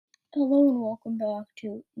Hello and welcome back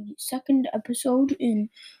to the second episode in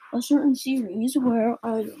a certain series where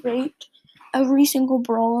I rate every single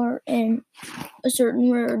brawler in a certain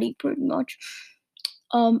rarity, pretty much.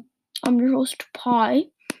 I'm your host, Pi,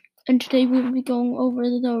 and today we'll be going over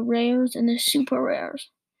the rares and the super rares.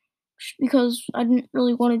 Because I didn't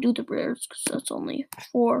really want to do the rares, because that's only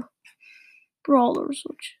 4 brawlers,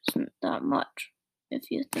 which isn't that much, if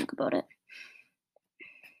you think about it.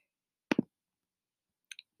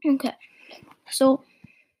 Okay, so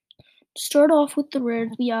to start off with the rares,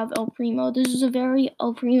 we have El Primo. This is a very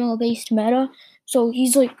El Primo based meta, so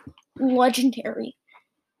he's like legendary.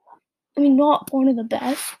 I mean, not one of the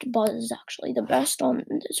best, but is actually the best on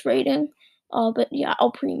this rating. But yeah, El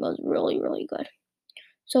Primo is really, really good.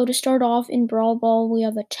 So to start off in Brawl Ball, we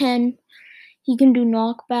have a 10. He can do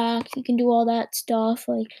knockback, he can do all that stuff,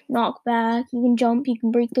 like knockback, he can jump, he can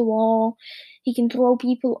break the wall, he can throw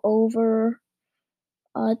people over.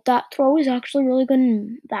 That throw is actually really good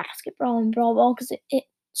in basketball and Brawl Ball because it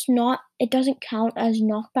doesn't count as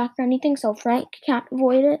knockback or anything, so Frank can't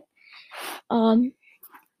avoid it.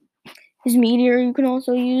 His meteor you can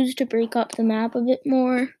also use to break up the map a bit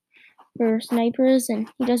more for snipers, and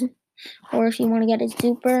he doesn't. Or if you want to get his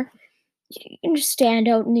super, you can just stand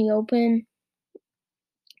out in the open.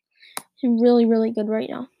 He's really, really good right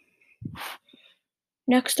now.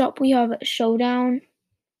 Next up, we have Showdown.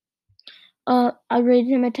 I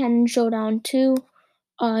rated him a 10 in Showdown too.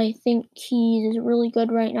 I think he's really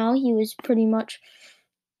good right now. He was pretty much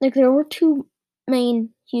like there were 2 main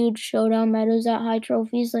huge Showdown metas at high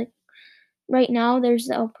trophies. Like right now, there's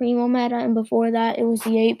the El Primo meta, and before that, it was the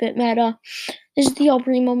 8-bit meta. This is the El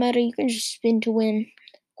Primo meta. You can just spin to win.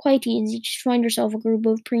 Quite easy. Just find yourself a group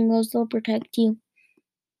of Primos. They'll protect you.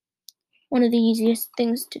 One of the easiest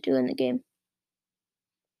things to do in the game.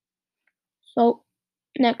 So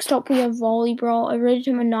next up, we have Volley Brawl. I rated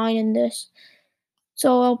him a 9 in this.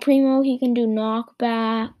 So El Primo, he can do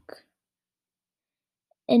knockback,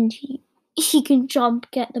 and he can jump,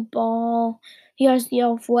 get the ball. He has the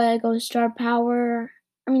El Fuego star power.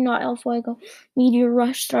 I mean, not El Fuego, Meteor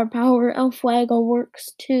Rush star power. El Fuego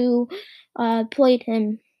works too. I played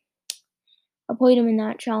him in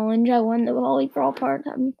that challenge. I won the volleyball part.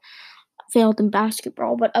 I failed in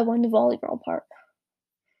basketball, but I won the volleyball part.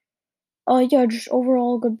 Yeah, just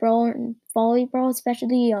overall good brawler in volleyball,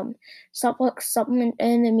 especially supplement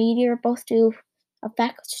and the meteor both do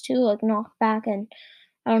effects too, like knockback and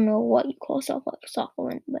I don't know what you call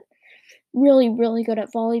supplement, but really, really good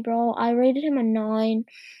at volleyball. I rated him a 9.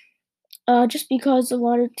 Just because a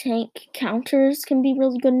lot of tank counters can be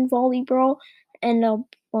really good in volleyball, and a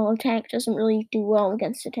tank doesn't really do well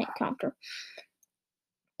against a tank counter.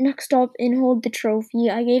 Next up, in Hold the Trophy,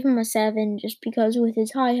 I gave him a 7 just because with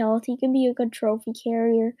his high health, he can be a good trophy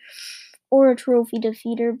carrier or a trophy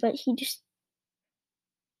defeater, but he's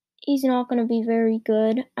not going to be very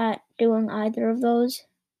good at doing either of those.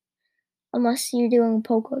 Unless you're doing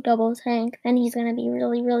Poco double tank, then he's going to be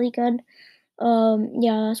really, really good.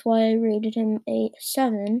 Yeah, that's why I rated him a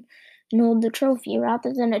 7 and Hold the Trophy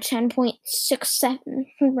rather than a 10.67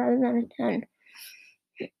 rather than a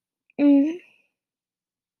 10.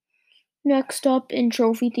 Next up in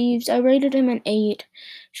Trophy Thieves, I rated him an 8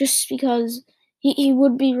 just because he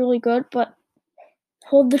would be really good, but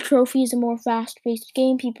Hold the Trophy is a more fast-paced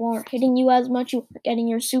game. People aren't hitting you as much. You aren't getting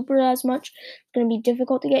your super as much. It's going to be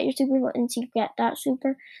difficult to get your super, but once you get that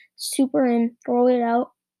super in, throw it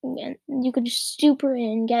out, and you could just super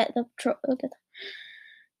in, get the trophy.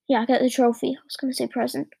 I was going to say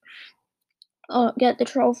present. Get the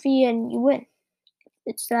trophy and you win.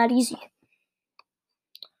 It's that easy.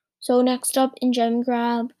 So next up in Gem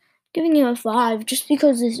Grab, giving him a 5 just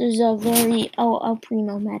because this is a very El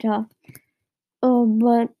Primo meta.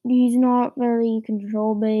 But he's not very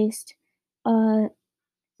control based. I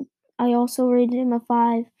also rated him a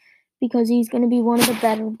 5 because he's going to be one of the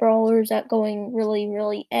better brawlers at going really,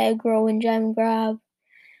 really aggro in Gem Grab.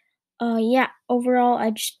 Yeah, overall,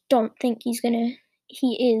 I just don't think he's not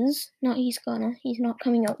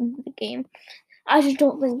coming out into the game. I just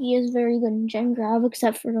don't think he is very good in Gem Grab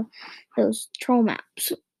except for those troll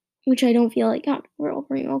maps, which I don't feel like count for El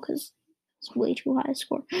Primo because it's way too high a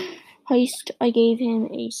score. Heist, I gave him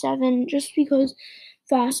a 7 just because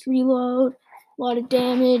fast reload, a lot of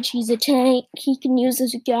damage. He's a tank. He can use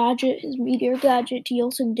his meteor gadget to deal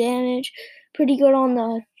some damage. Pretty good on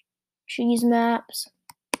the cheese maps.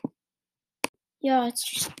 Yeah, it's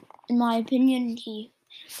just, in my opinion, he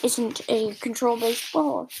isn't a control-based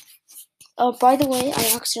brawler. By the way,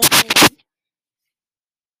 I accidentally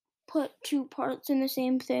put 2 parts in the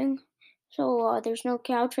same thing, so there's no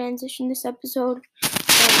cow transition this episode.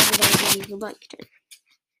 I hope you liked it.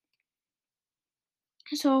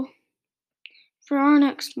 So for our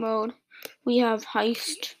next mode, we have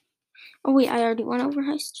Heist. Oh wait, I already went over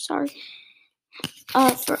Heist. Sorry.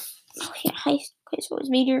 Heist. Okay, so it's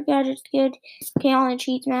Meteor Gadget's good. Okay, on the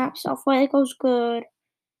cheats map. Fuego's good.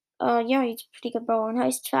 Yeah, he's a pretty good brawler in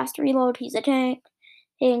Heist. Fast reload. He's a tank.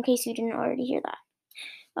 Hey, in case you didn't already hear that.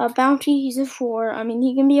 Bounty, he's a 4. I mean,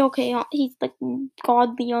 he can be okay. He's like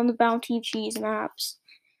godly on the Bounty cheese maps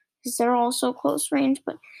because they're also close range,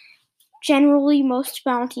 but generally most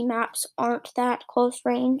Bounty maps aren't that close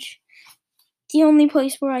range. The only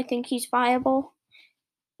place where I think he's viable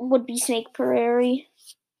would be Snake Prairie.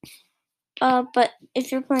 But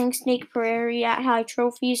if you're playing Snake Prairie at high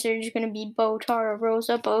trophies, there's going to be Botara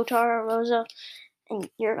Rosa, and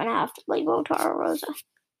you're going to have to play Botara Rosa.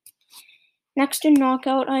 Next in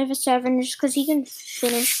Knockout, I have a 7 just because he can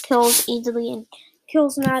finish kills easily, and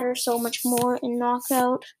kills matter so much more in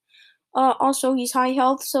Knockout. Also, he's high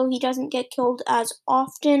health, so he doesn't get killed as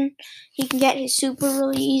often. He can get his super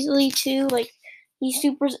really easily, too. Like, he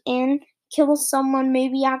supers in, kills someone,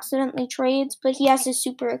 maybe accidentally trades, but he has his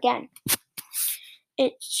super again.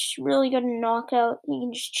 It's really good in Knockout. You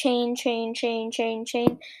can just chain.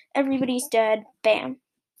 Everybody's dead. Bam.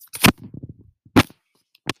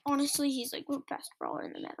 Honestly, he's like the best brawler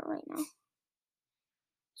in the meta right now.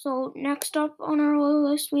 So next up on our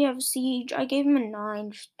list, we have Siege. I gave him a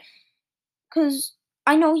 9 because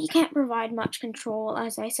I know he can't provide much control,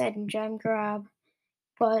 as I said in Gem Grab,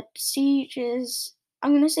 but Siege is,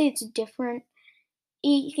 I'm going to say it's different.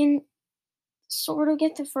 He can sort of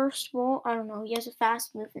get the first wall. I don't know, he has a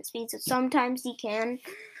fast movement speed, so sometimes he can.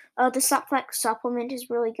 The Supflex supplement is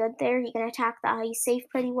really good there. He can attack the ice safe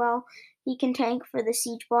pretty well. He can tank for the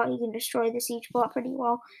siege bot. He can destroy the siege bot pretty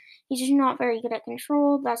well. He's just not very good at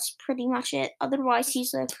control. That's pretty much it. Otherwise,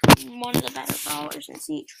 he's like one of the better brawlers in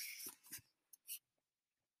Siege.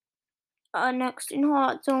 Next in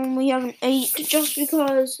Hot Zone, we have an 8 just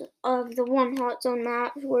because of the one Hot Zone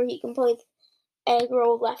map where he can play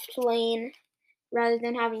aggro left lane rather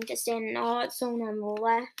than having to stand in a Hot Zone on the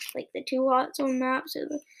left, like the 2 Hot Zone maps or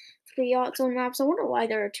the 3 Hot Zone maps. I wonder why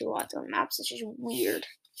there are 2 Hot Zone maps. It's just weird.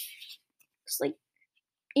 It's like,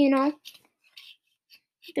 you know,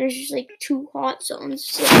 there's just like 2 Hot Zones.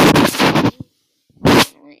 So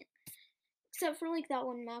except for like that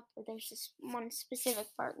one map where there's this one specific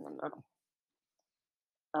part in the middle.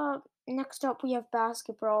 Next up we have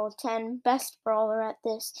Basketball 10, best brawler at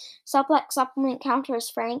this. Suplex supplement counters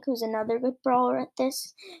Frank, who's another good brawler at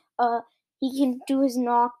this. He can do his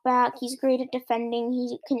knockback. He's great at defending.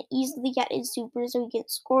 He can easily get his super, so he can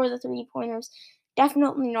score the 3-pointers.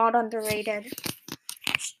 Definitely not underrated.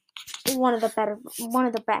 One of the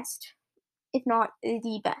best, if not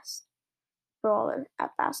the best, brawler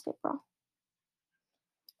at basketball.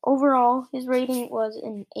 Overall, his rating was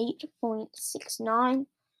an 8.69.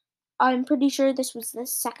 I'm pretty sure this was the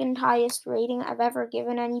second highest rating I've ever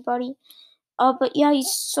given anybody. But yeah,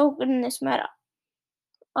 he's so good in this meta.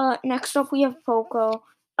 Next up we have Poco.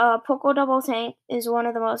 Poco Double Tank is one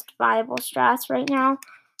of the most viable strats right now.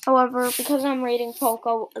 However, because I'm rating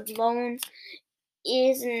Poco alone,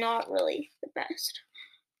 is not really the best.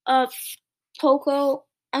 Poco,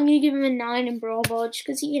 I'm gonna give him a 9 in Brawl Ball just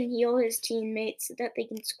because he can heal his teammates so that they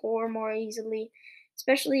can score more easily,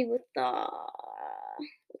 especially with the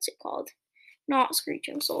what's it called? Not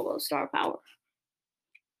Screeching Solo Star Power.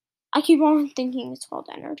 I keep on thinking it's called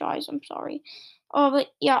Energize. I'm sorry. But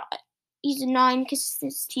yeah, he's a 9 because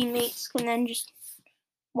his teammates can then just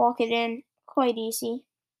walk it in quite easy.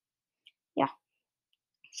 Yeah.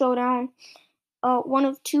 Showdown. One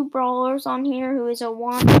of 2 brawlers on here who is a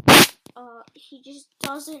 1. He just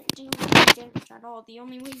doesn't do much damage at all. The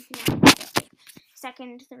only way he can get like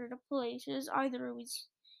second, third places either it was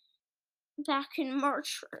back in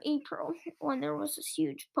March or April when there was this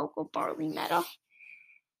huge Poco Barley meta,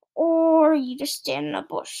 or you just stand in a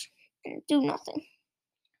bush and do nothing.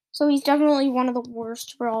 So he's definitely one of the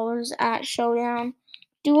worst brawlers at Showdown.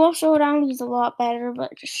 Duo Showdown, he's a lot better,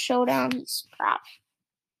 but just Showdown, he's crap.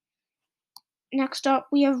 Next up,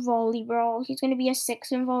 we have Volleyball. He's going to be a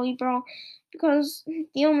 6 in Volleyball because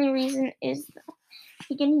the only reason is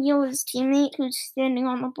he can heal his teammate who's standing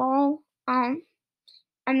on the ball. I'm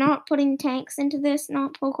not putting tanks into this,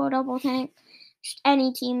 not Poco Double Tank, just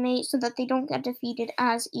any teammate so that they don't get defeated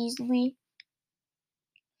as easily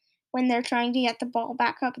when they're trying to get the ball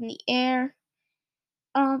back up in the air.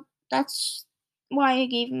 That's why I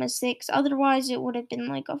gave him a 6. Otherwise, it would have been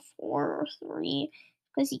like a 4 or 3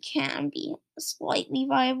 because he can be slightly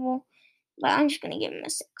viable. But I'm just going to give him a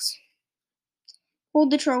 6.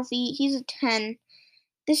 Hold the trophy. He's a 10.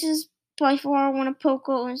 This is by far one of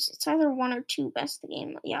Poco's. It's either 1 or 2 best of the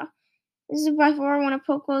game. Yeah. This is by far one of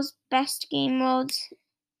Poco's best game modes.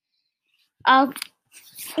 Uh,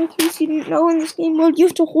 in case you didn't know, in this game mode, you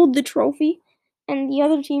have to hold the trophy, and the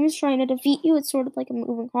other team is trying to defeat you. It's sort of like a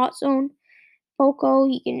moving hot zone. Poco,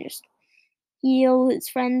 he can just heal his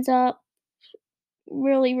friends up.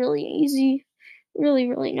 Really, really easy. Really,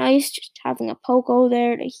 really nice just having a Poco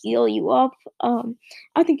there to heal you up.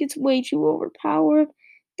 I think it's way too overpowered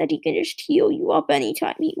that he can just heal you up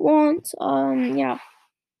anytime he wants. Yeah.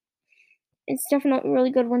 It's definitely really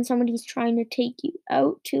good when somebody's trying to take you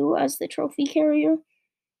out too as the trophy carrier.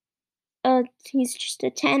 He's just a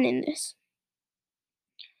 10 in this.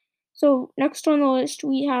 So next on the list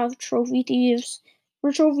we have Trophy Thieves.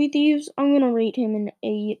 For Trophy Thieves, I'm gonna rate him an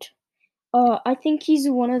 8. I think he's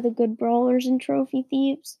one of the good brawlers in Trophy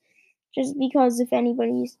Thieves. Just because if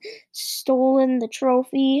anybody's stolen the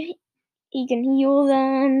trophy, he can heal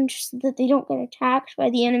them just so that they don't get attacked by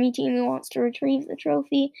the enemy team who wants to retrieve the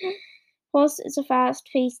trophy. Plus, it's a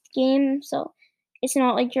fast-paced game, so it's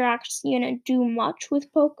not like you're actually gonna do much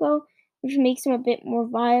with Poco, which makes him a bit more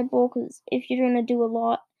viable. Because if you're gonna do a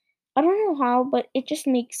lot, I don't know how, but it just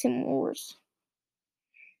makes him worse.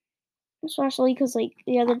 Especially because like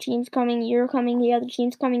the other team's coming, you're coming, the other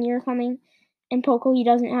team's coming, you're coming, and Poco he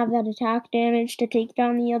doesn't have that attack damage to take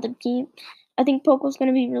down the other team. I think Poco's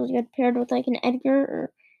gonna be really good paired with like an Edgar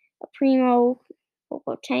or a Primo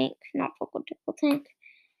Poco tank, not Poco tank.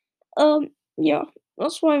 Yeah,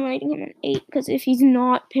 that's why I'm rating him an 8, because if he's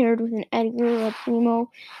not paired with an Edgar or a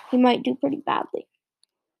Primo, he might do pretty badly.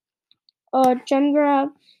 Gem Grab,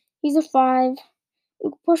 he's a 5. You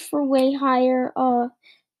could push for way higher.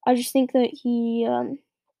 I just think that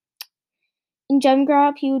in Gem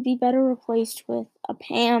Grab, he would be better replaced with a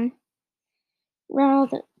Pam.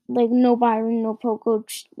 Rather, like, no Byron, no Poco.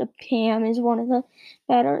 The Pam is one of the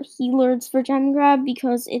better healers for Gem Grab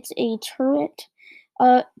because it's a turret.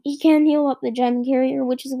 He can heal up the Gem Carrier,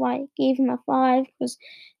 which is why I gave him a 5, because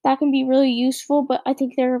that can be really useful, but I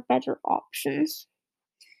think there are better options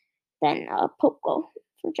than Poco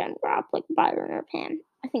for Gem Grab, like Byron or Pam.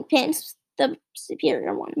 I think Pam's the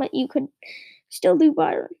superior one, but you could still do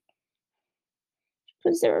Byron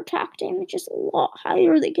because their attack damage is a lot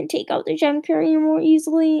higher. They can take out the Gem Carrier more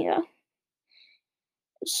easily. There's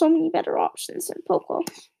so many better options than Poco.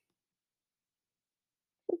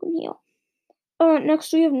 Who can heal?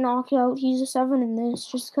 Next we have Knockout. He's a 7 in this,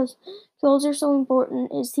 just because kills are so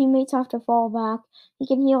important. His teammates have to fall back. He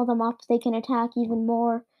can heal them up. They can attack even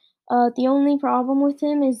more. The only problem with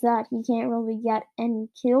him is that he can't really get any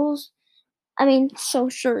kills. I mean, so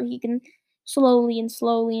sure, he can slowly and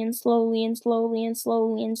slowly and slowly and slowly and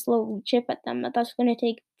slowly and slowly chip at them, but that's going to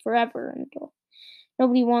take forever until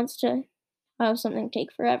nobody wants to have something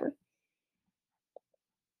take forever.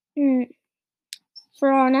 Hmm.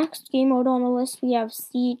 For our next game mode on the list, we have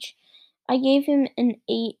Siege. I gave him an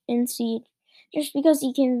 8 in Siege, just because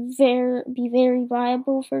he can be very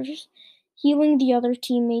viable for just healing the other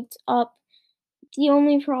teammates up. The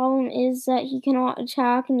only problem is that he cannot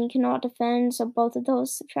attack and he cannot defend, so both of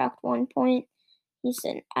those subtract 1 point. He's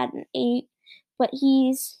at an 8, but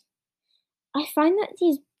I find that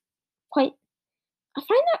he's quite. I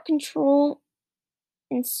find that control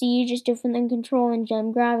in Siege is different than control in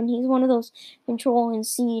Gem Grab, and he's one of those control in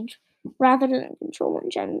Siege rather than control in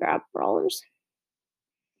Gem Grab brawlers.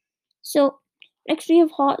 So next we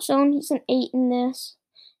have Hot Zone. He's an 8 in this.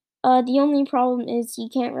 The only problem is he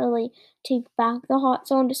can't really take back the Hot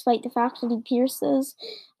Zone despite the fact that he pierces.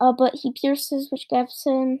 But he pierces, which gives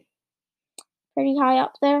him pretty high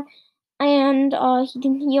up there. And he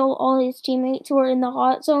can heal all his teammates who are in the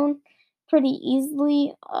Hot Zone pretty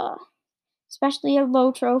easily. Especially at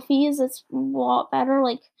low trophies, it's a lot better,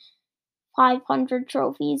 like 500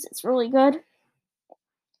 trophies. It's really good.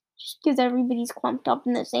 Just because everybody's clumped up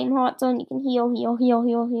in the same Hot Zone, you can heal, heal, heal,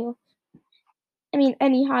 heal, heal. I mean,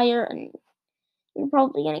 any higher, and you're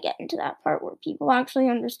probably going to get into that part where people actually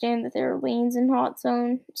understand that there are lanes in Hot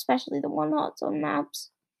Zone, especially the one Hot Zone maps.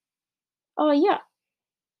 Oh, yeah.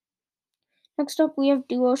 Next up, we have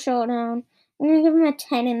Duo Showdown. I'm going to give him a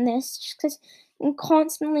 10 in this, just because he can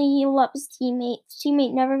constantly heal up his teammates.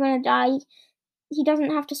 Teammate never going to die. He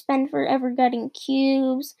doesn't have to spend forever getting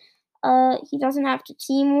cubes. He doesn't have to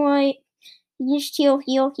team wipe. You just heal,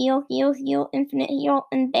 heal, heal, heal, heal, infinite heal,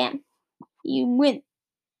 and bam, you win.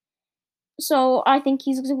 So I think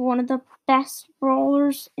he's one of the best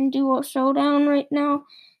brawlers in Duo Showdown right now.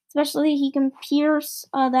 Especially he can pierce.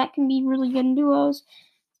 That can be really good in duos,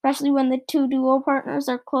 especially when the two duo partners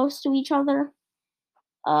are close to each other.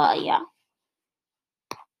 Yeah.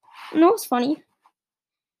 You know what's funny?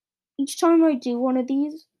 Each time I do one of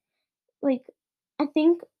these, like, I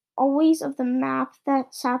think always of the map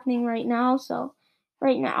that's happening right now. So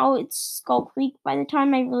right now it's Skull Creek. By the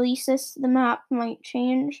time I release this, the map might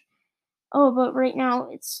change. Oh, but right now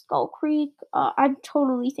it's Skull Creek. I'm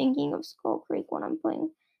totally thinking of Skull Creek when I'm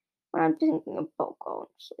playing. When I'm thinking of Poco,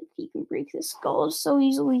 it's like he can break the skulls so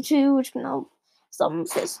easily too, which can help some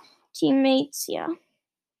of his teammates. Yeah.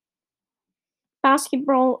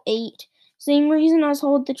 Basketball 8. Same reason as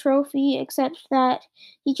Hold the Trophy, except that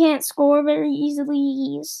he can't score very easily.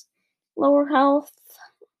 He's lower health.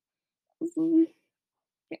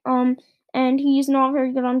 Um, and he's not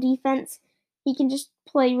very good on defense. He can just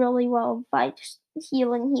play really well by just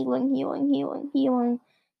healing the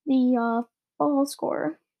ball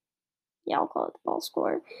scorer. Yeah, I'll call it the ball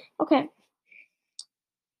scorer. Okay.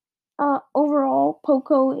 Overall,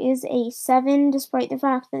 Poco is a 7, despite the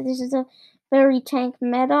fact that this is a very tank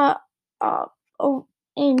meta. Uh, oh,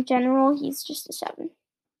 in general, he's just a 7.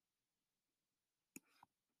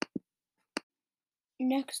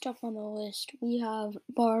 Next up on the list, we have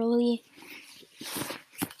Barley.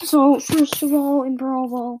 So, first of all, in Brawl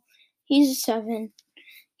Ball, he's a 7.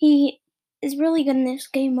 He is really good in this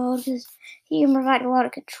game mode because he can provide a lot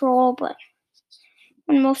of control, but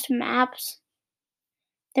on most maps,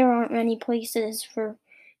 there aren't many places for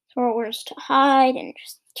throwers to hide and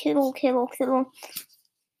just kill.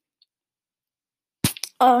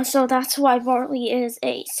 So that's why Barley is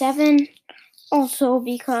a 7. Also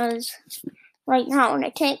because right now in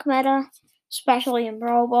a tank meta, especially in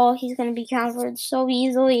Brawl Ball, he's going to be countered so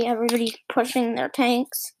easily. Everybody's pushing their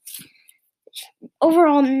tanks.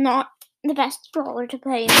 Overall, not the best brawler to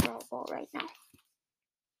play in Brawl Ball right now.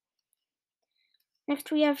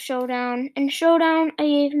 Next we have Showdown. In Showdown, I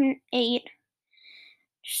gave him an 8.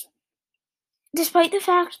 Despite the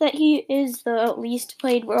fact that he is the least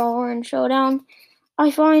played brawler in Showdown, I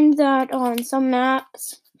find that on some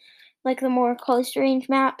maps, like the more close range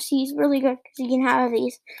maps, he's really good because he can have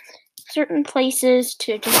these certain places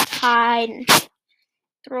to just hide and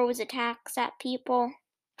throw his attacks at people.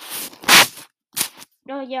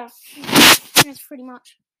 Oh yeah, that's pretty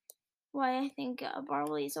much why I think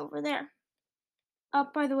Barley's over there.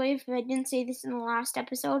 By the way, if I didn't say this in the last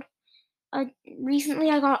episode, recently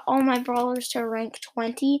I got all my brawlers to rank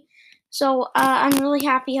 20, so I'm really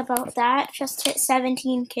happy about that. Just hit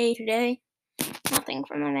 17k today. Nothing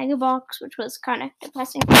from the Mega Box, which was kind of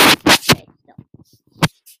depressing.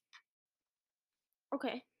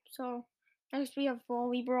 Okay, so next we have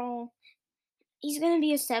Volley Brawl. He's going to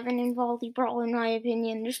be a 7 in Volley Brawl, in my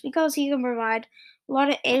opinion, just because he can provide a lot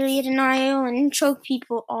of area denial and choke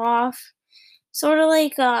people off. Sort of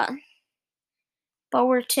like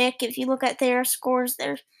Bower Tick. If you look at their scores,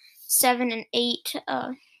 they're 7 and 8.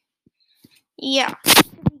 Yeah. He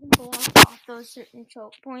can block off those certain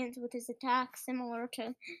choke points with his attack, similar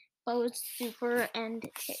to Bo's super and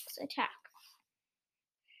Tick's attack.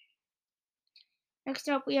 Next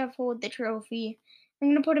up, we have Hold the Trophy. I'm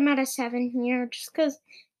going to put him at a 7 here, just because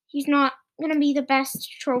he's not going to be the best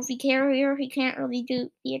trophy carrier. He can't really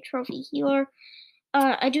be a trophy healer.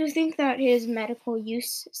 I do think that his medical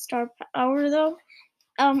use star power, though,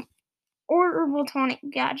 or herbal tonic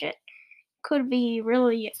gadget could be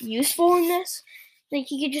really useful in this. Like,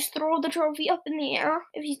 he could just throw the trophy up in the air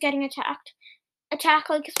if he's getting attacked. Attack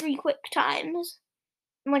like 3 quick times.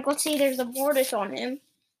 And, like, let's say there's a Mortis on him.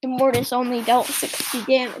 The Mortis only dealt 60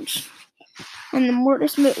 damage. And the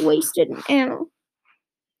Mortis wasted an ammo.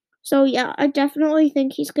 So yeah, I definitely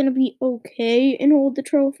think he's going to be okay in Hold the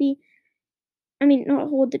Trophy. I mean, not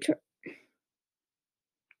Hold the Trophy.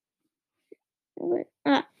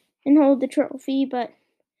 And Hold the Trophy, but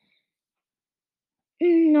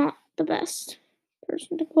not the best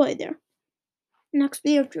person to play there. Next,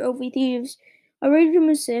 we have Trophy Thieves. I rated him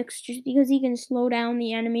a 6 just because he can slow down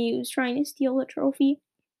the enemy who's trying to steal the trophy.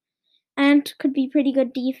 And could be pretty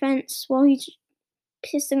good defense while he's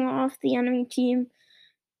pissing off the enemy team.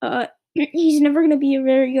 He's never going to be a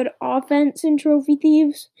very good offense in Trophy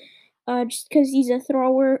Thieves. Just because he's a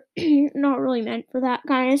thrower, not really meant for that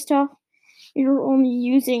kind of stuff. You're only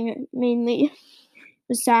using mainly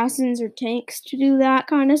assassins or tanks to do that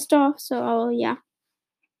kind of stuff, so yeah.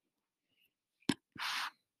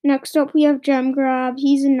 Next up, we have Gem Grab.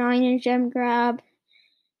 He's a 9 in Gem Grab.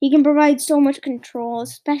 He can provide so much control,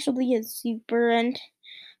 especially his super, and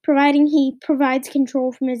providing he provides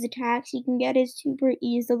control from his attacks, he can get his super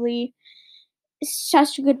easily. It's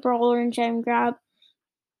such a good brawler in Gem Grab.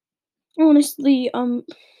 Honestly, a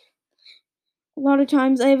lot of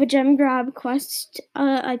times I have a Gem Grab quest.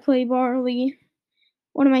 I play Barley,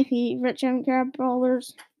 one of my favorite Gem Grab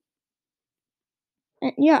brawlers.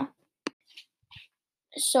 And yeah.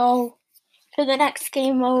 So, for the next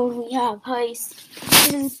game mode, we have Heist.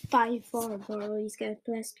 This is by far Barley's got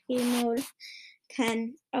the best game mode.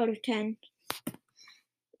 10 out of 10.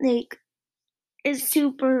 Like, his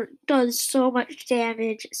super does so much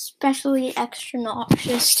damage, especially extra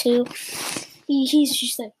noxious too. He's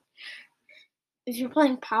just like, if you're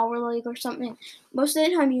playing Power League or something, most of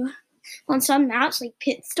the time on some maps like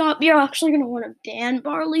Pit Stop, you're actually gonna want to ban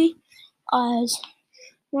Barley as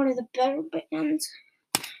one of the better bans.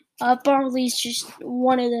 Barley's just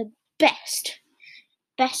one of the best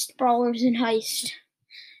brawlers in Heist.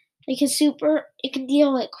 Like his super, it can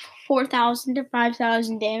deal like 4,000 to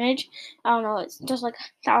 5,000 damage. I don't know, it's just like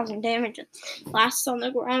 1,000 damage. It lasts on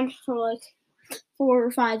the ground for like 4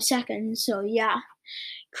 or 5 seconds. So yeah,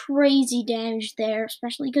 crazy damage there,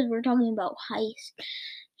 especially because we're talking about Heist.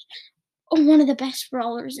 One of the best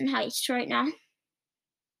brawlers in Heist right now.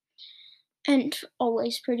 And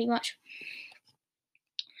always, pretty much.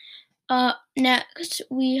 Next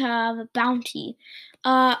we have Bounty.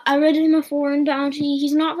 I read him a foreign Bounty.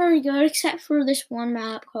 He's not very good except for this one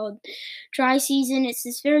map called Dry Season. It's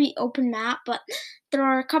this very open map, but there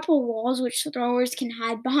are a couple walls which throwers can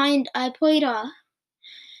hide behind. I played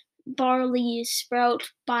Barley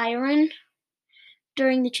Sprout Byron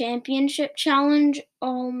during the championship challenge.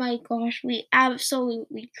 Oh my gosh, we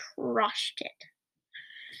absolutely crushed it.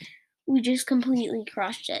 We just completely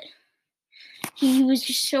crushed it. He was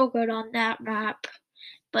just so good on that map.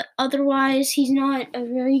 But otherwise, he's not a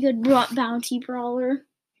very good bounty brawler.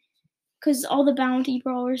 Because all the bounty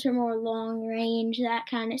brawlers are more long range, that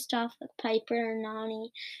kind of stuff. Like Piper,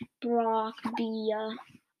 Nani, Brock, Bia.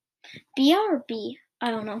 Bia or B?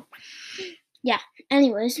 I don't know. Yeah,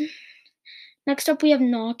 anyways. Next up, we have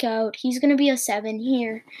Knockout. He's going to be a 7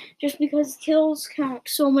 here. Just because kills count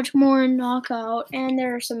so much more in Knockout. And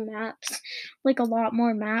there are some maps. Like a lot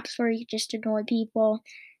more maps where you just annoy people.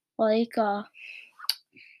 Like,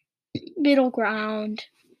 Middle Ground.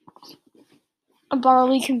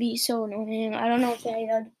 Barley can be so annoying. I don't know if they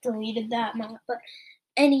deleted that map, but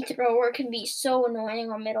any thrower can be so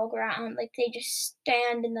annoying on Middle Ground. Like, they just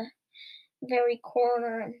stand in the very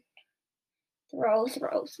corner and throw.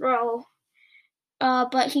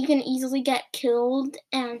 But he can easily get killed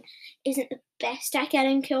and isn't the best at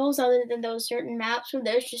getting kills other than those certain maps where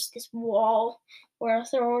there's just this wall where a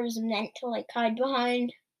thrower is meant to, like, hide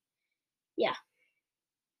behind. Yeah.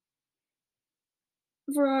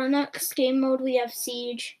 For our next game mode, we have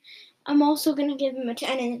Siege. I'm also going to give him a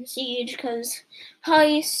 10 in Siege because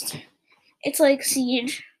Heist, it's like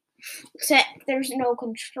Siege, except there's no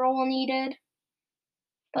control needed.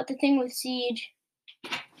 But the thing with Siege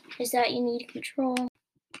is that you need control.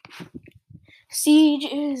 Siege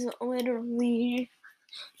is literally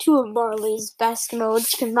two of Barley's best modes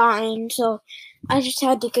combined, so I just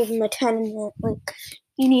had to give him a 10 in it. Like,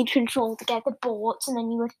 you need control to get the bullets, and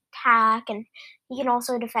then you attack, and he can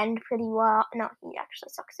also defend pretty well. No, he actually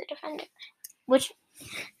sucks at defending, which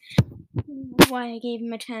is why I gave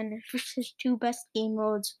him a 10. It's his two best game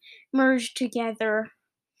modes merged together.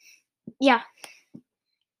 Yeah,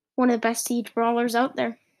 one of the best Siege brawlers out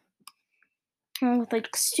there. With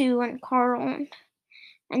like Stu and Carl.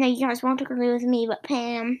 I know you guys won't agree with me, but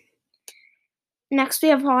Pam. Next we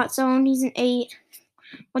have Hot Zone. He's an 8.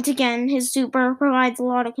 Once again, his super provides a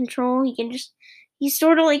lot of control. He's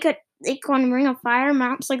sort of like on Ring of Fire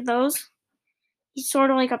maps like those. He's sort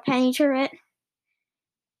of like a penny turret.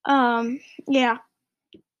 Yeah.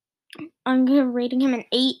 I'm rating him an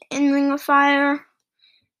 8 in Ring of Fire.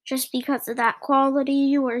 Just because of that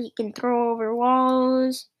quality where he can throw over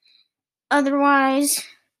walls. Otherwise,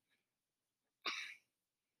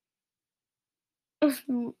 if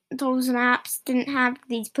those maps didn't have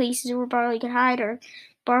these places where Barley could hide, or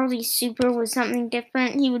Barley's super was something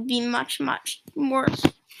different, he would be much, much worse.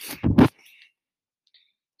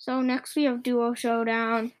 So next we have Duo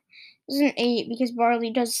Showdown. This is an 8 because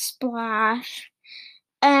Barley does splash.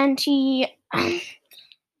 And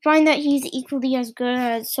find that he's equally as good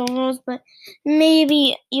as solos, but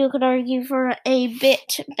maybe you could argue for a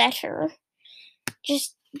bit better.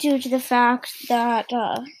 Just due to the fact that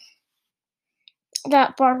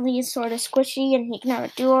that Barley is sort of squishy and he can have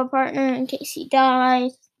a duo partner in case he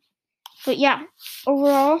dies. But yeah,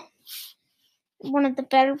 overall, one of the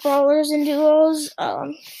better brawlers in duos.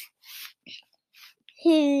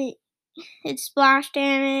 His splash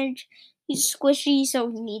damage, he's squishy,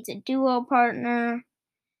 so he needs a duo partner.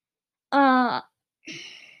 That's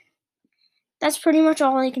pretty much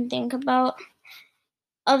all I can think about.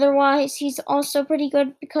 Otherwise, he's also pretty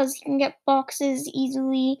good because he can get boxes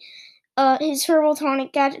easily. His herbal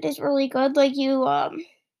tonic gadget is really good. Like if you have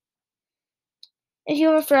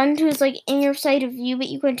a friend who's like in your sight of view, but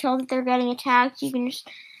you can tell that they're getting attacked, you can just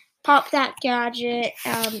pop that gadget.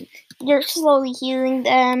 You're slowly healing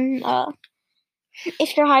them.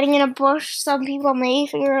 If you're hiding in a bush, some people may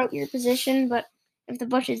figure out your position, but if the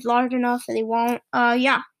bush is large enough, they won't.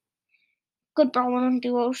 Yeah, good Brawler and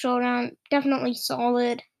Duo Showdown. Definitely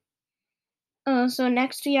solid. So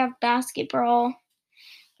next we have Basket Brawl.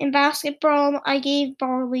 In Basket Brawl, I gave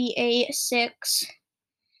Barley a 6.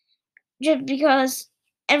 Just because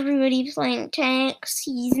everybody's playing tanks.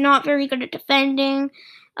 He's not very good at defending.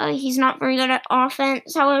 He's not very good at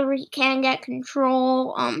offense. However, he can get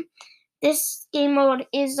control. This game mode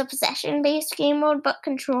is a possession-based game mode, but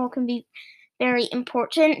control can be very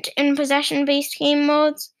important in possession-based game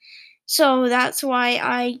modes. So that's why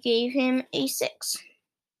I gave him a 6.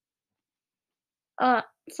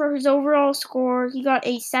 For his overall score, he got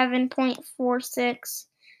a 7.46.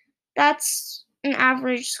 That's an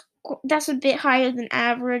average. That's a bit higher than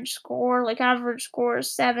average score. Like average score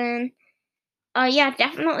is 7. Yeah,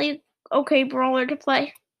 definitely okay brawler to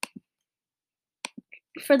play.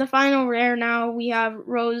 For the final rare now, we have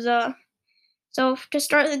Rosa. So to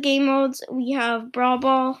start the game modes, we have Brawl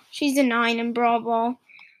Ball. She's a 9 in Brawl Ball.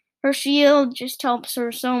 Her shield just helps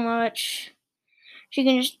her so much. She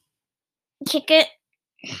can just kick it,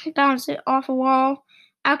 bounce it off a wall,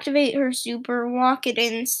 activate her super, walk it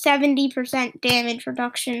in, 70% damage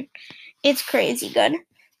reduction. It's crazy good.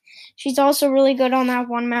 She's also really good on that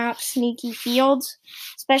one map, Sneaky Fields,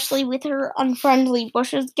 especially with her Unfriendly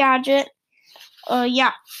Bushes gadget.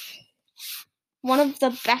 Yeah, one of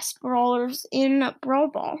the best brawlers in Brawl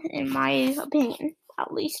Ball, in my opinion,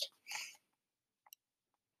 at least.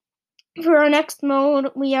 For our next mode,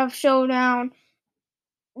 we have Showdown.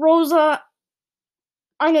 Rosa,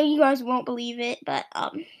 I know you guys won't believe it, but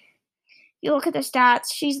you look at the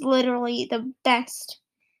stats, she's literally the best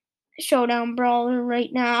Showdown brawler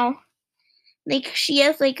right now. Like, she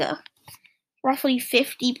has like a roughly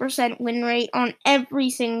 50% win rate on every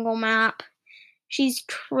single map. She's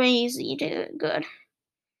crazy good.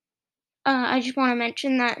 I just want to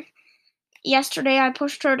mention that yesterday I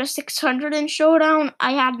pushed her to 600 in Showdown.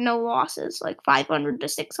 I had no losses, like 500 to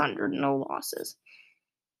 600, no losses.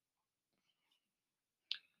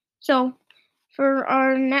 So, for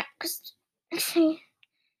our next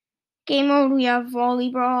game mode, we have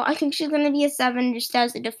Volleyball. I think she's going to be a 7 just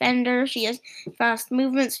as a defender. She has fast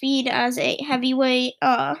movement speed as a heavyweight.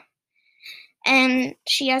 And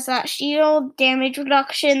she has that shield, damage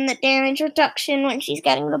reduction. The damage reduction when she's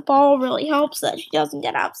getting the ball really helps that she doesn't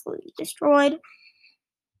get absolutely destroyed.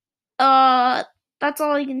 That's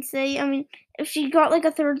all I can say. I mean, if she got like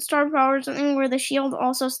a 3rd star power or something where the shield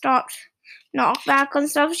also stopped knockback and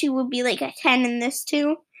stuff, she would be like a 10 in this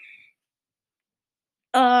too.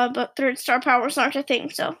 But 3rd star powers aren't a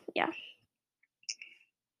thing, so yeah.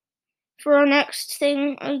 For our next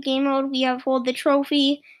thing, game mode, we have Hold the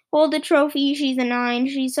Trophy. Hold the Trophy, she's a 9.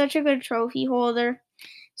 She's such a good trophy holder.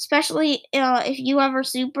 Especially if you have her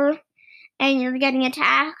super and you're getting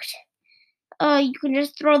attacked. You can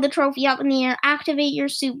just throw the trophy up in the air, activate your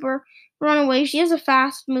super, run away. She has a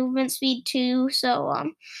fast movement speed too,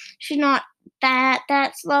 so she's not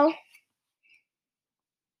that slow.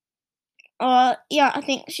 Yeah, I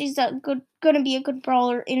think she's gonna be a good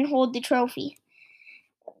brawler in Hold the Trophy.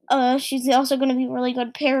 She's also gonna be really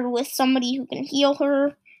good paired with somebody who can heal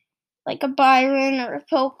her, like a Byron or a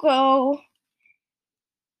Poco.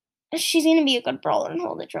 She's gonna be a good brawler in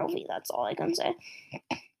Hold the Trophy. That's all I can say.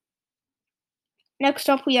 Next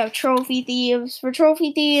up, we have Trophy Thieves. For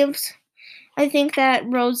Trophy Thieves, I think that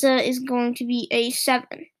Rosa is going to be a 7.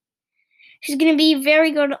 She's going to be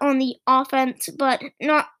very good on the offense, but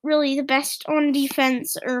not really the best on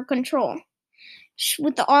defense or control.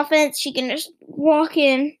 With the offense, she can just walk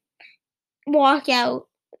in, walk out,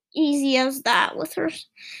 easy as that with her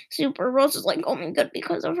super. Rosa's like only good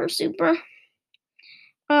because of her super.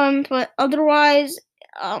 But otherwise,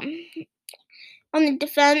 on the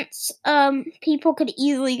defense, people could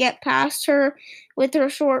easily get past her with her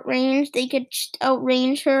short range. They could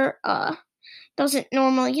outrange her. Doesn't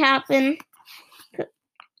normally happen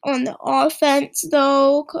on the offense,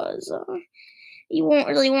 though, because you won't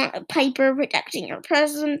really want a Piper protecting your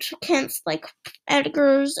presence against, like,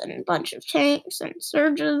 Edgars and a bunch of tanks and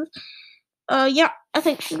Surges. Yeah, I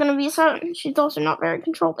think she's going to be a 7. She's also not very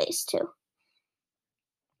control-based, too.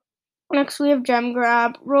 Next, we have Gem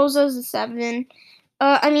Grab. Rosa's a 7.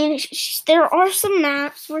 I mean, there are some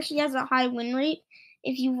maps where she has a high win rate.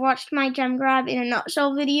 If you've watched my Gem Grab in a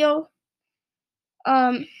nutshell video,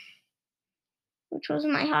 which was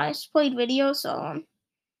my highest played video, so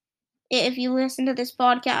if you listen to this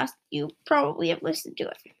podcast, you probably have listened to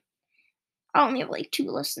it. I only have like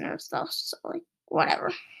 2 listeners though, so like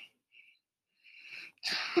whatever.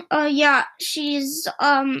 Yeah, she's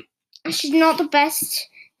not the best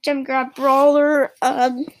gem grab brawler.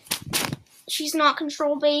 She's not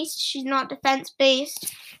control based. She's not defense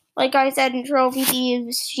based. Like I said in Trophy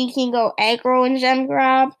Thieves, she can go aggro and gem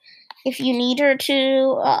grab if you need her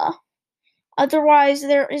to. Otherwise,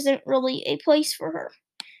 there isn't really a place for her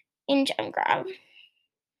in gem grab.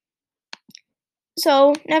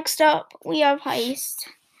 So next up, we have Heist.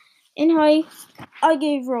 In Heist, I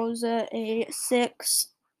gave Rosa a 6.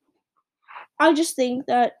 I just think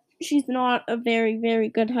that she's not a very, very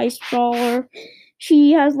good Heist brawler.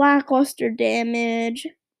 She has lackluster damage.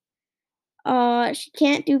 She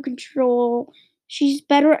can't do control. She's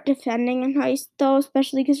better at defending in Heist though,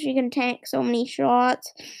 especially because she can tank so many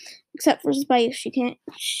shots. Except for Spikes, she can't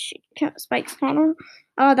Spikes on her.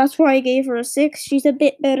 That's why I gave her a 6. She's a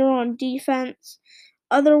bit better on defense.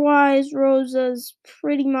 Otherwise, Rosa's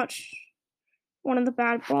pretty much one of the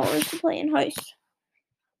bad brawlers to play in Heist.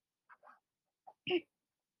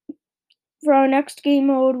 For our next game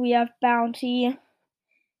mode, we have Bounty.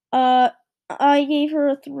 I gave her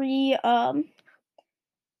a 3. Well,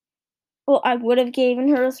 I would have given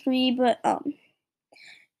her a 3, but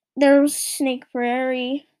there's Snake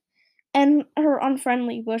Prairie and her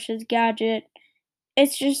Unfriendly Bushes gadget.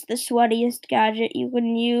 It's just the sweatiest gadget you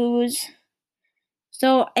can use.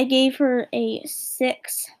 So I gave her a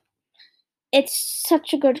 6. It's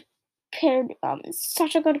such a good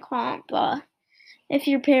such a good comp. If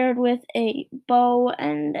you're paired with a bow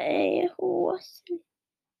and a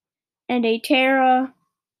Terra,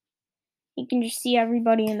 you can just see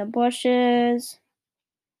everybody in the bushes.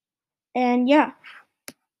 And yeah.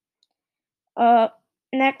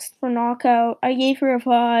 Next for Knockout, I gave her a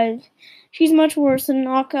 5. She's much worse than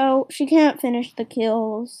Knockout. She can't finish the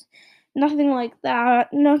kills. Nothing like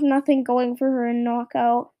that. Nothing going for her in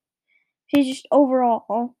Knockout. She's just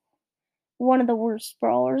overall one of the worst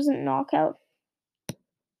brawlers in Knockout.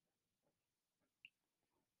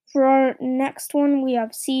 For our next one, we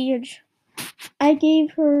have Siege. I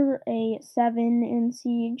gave her a 7 in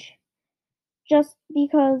Siege. Just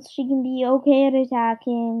because she can be okay at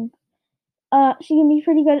attacking. She can be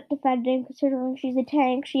pretty good at defending, considering she's a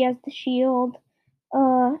tank. She has the shield.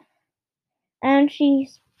 And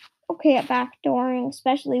she's okay at backdooring,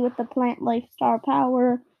 especially with the Plant Life Star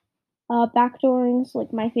power. Backdooring's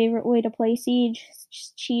like my favorite way to play Siege.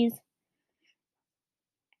 She's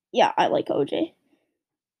yeah, I like OJ.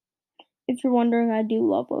 If you're wondering, I do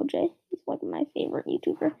love OJ. He's like my favorite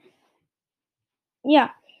YouTuber. Yeah.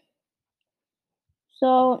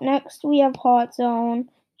 So next we have Hot Zone.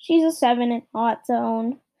 She's a 7 in Hot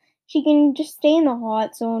Zone. She can just stay in the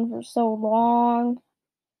Hot Zone for so long.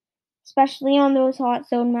 Especially on those Hot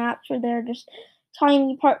Zone maps where there are just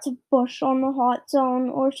tiny parts of bush on the Hot Zone.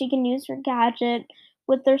 Or she can use her gadget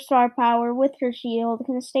with her star power, with her shield,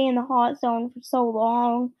 can stay in the Hot Zone for so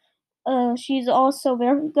long. She's also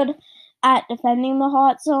very good at defending the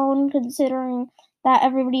Hot Zone, considering that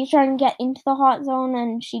everybody's trying to get into the Hot Zone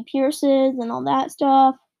and she pierces and all that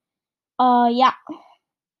stuff. Yeah.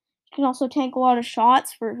 She can also tank a lot of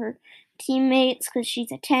shots for her teammates because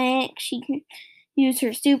she's a tank. She can use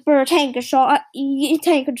her super, tank a shot,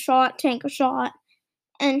 tank a shot.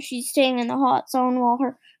 And she's staying in the Hot Zone while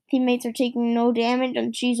her teammates are taking no damage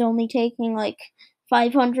and she's only taking like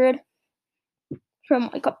 500 from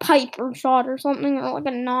like a Piper shot or something, or like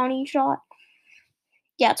a Nani shot.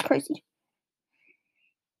 Yeah, it's crazy.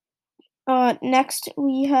 Next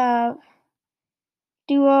we have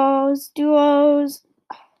duos.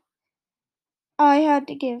 I had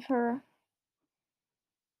to give her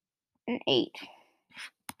an 8.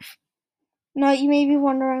 Now you may be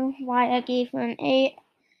wondering why I gave her an 8.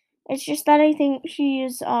 It's just that I think she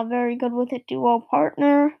is very good with a duo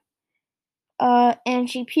partner. And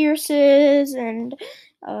she pierces, and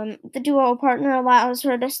the duo partner allows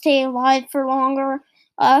her to stay alive for longer.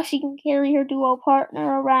 She can carry her duo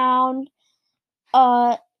partner around.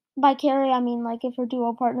 By carry, I mean like if her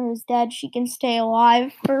duo partner is dead, she can stay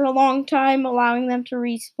alive for a long time, allowing them to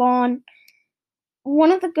respawn.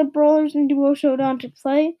 One of the good brawlers in Duo Showdown to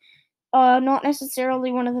play. Not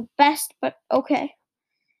necessarily one of the best, but okay.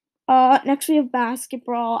 Next we have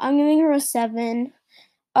Basketball. I'm giving her a 7.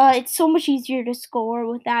 It's so much easier to score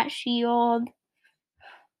with that shield.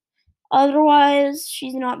 Otherwise,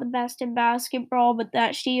 she's not the best in basketball, but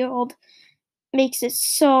that shield makes it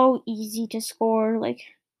so easy to score. Like,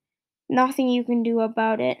 nothing you can do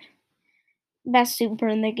about it. Best super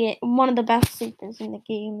in the game. One of the best supers in the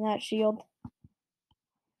game, that shield.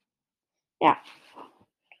 Yeah.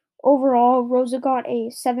 Overall, Rosa got a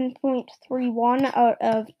 7.31 out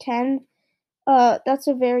of 10. That's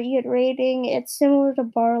a very good rating. It's similar to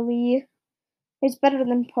Barley. It's better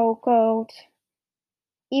than Poco,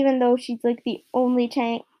 even though she's like the only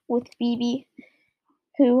tank with Phoebe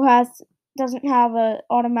who doesn't have a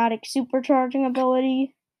automatic supercharging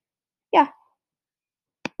ability. Yeah.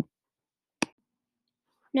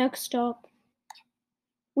 Next up,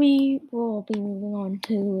 we will be moving on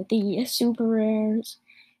to the super rares.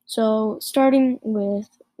 So starting with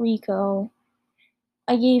Rico,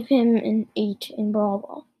 I gave him an 8 in Brawl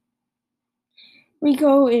Ball.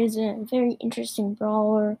 Rico is a very interesting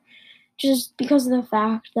brawler just because of the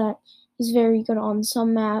fact that he's very good on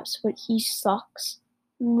some maps, but he sucks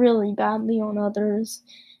really badly on others.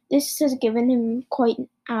 This has given him quite an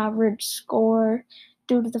average score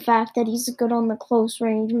due to the fact that he's good on the close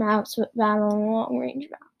range maps but bad on long range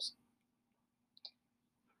maps.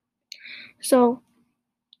 So,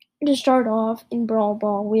 to start off in Brawl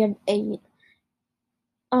Ball, we have 8.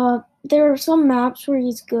 There are some maps where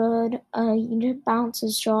he's good. He just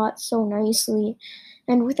bounces shots so nicely,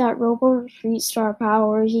 and with that Robo Retreat star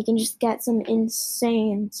power, he can just get some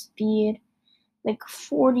insane speed, like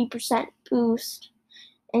 40% boost,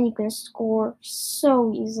 and you can score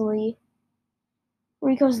so easily.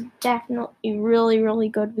 Rico's definitely really, really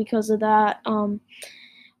good because of that.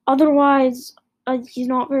 Otherwise, he's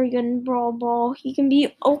not very good in Brawl Ball. He can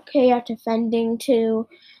be okay at defending too.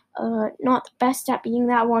 Not the best at being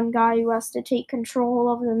that one guy who has to take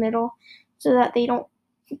control of the middle so that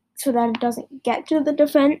it doesn't get to the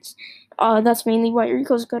defense. That's mainly why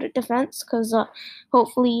Rico's good at defense, because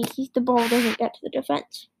hopefully the ball doesn't get to the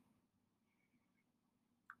defense.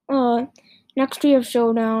 Next we have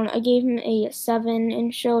Showdown. I gave him a 7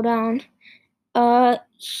 in Showdown.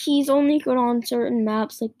 He's only good on certain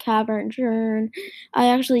maps like Cavern Churn. I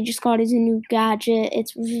actually just got his new gadget.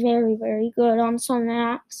 It's very, very good on some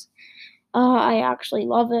maps. I actually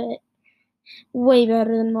love it. Way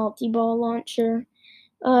better than Multi-Ball Launcher.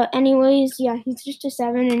 Anyways, yeah, he's just a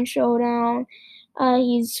 7 in Showdown.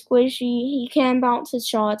 He's squishy. He can bounce his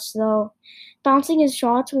shots, though. Bouncing his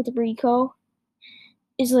shots with Rico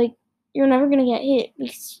is like, you're never gonna get hit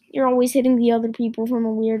because you're always hitting the other people from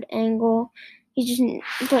a weird angle.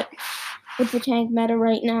 But with the tank meta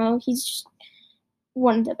right now, he's just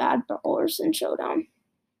one of the bad brawlers in Showdown.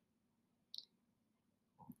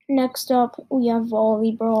 Next up, we have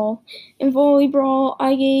Volleyball. In Volleyball,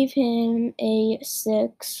 I gave him a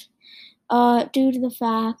 6, due to the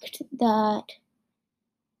fact that,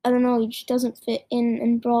 I don't know, he just doesn't fit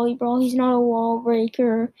in Volleyball. He's not a wall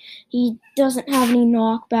breaker. He doesn't have any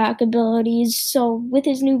knockback abilities. So with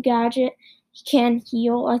his new gadget, he can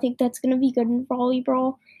heal. I think that's going to be good in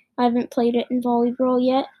Volleyball. I haven't played it in Volleyball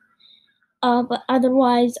yet. But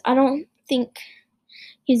otherwise, I don't think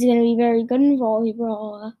he's going to be very good in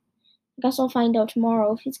Volleyball. I guess I'll find out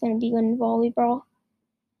tomorrow if he's going to be good in Volleyball.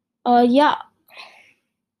 Yeah.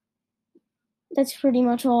 That's pretty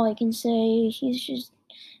much all I can say. He's just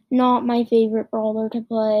not my favorite brawler to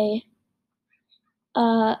play.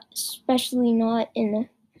 Especially not in a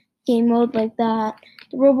game mode like that.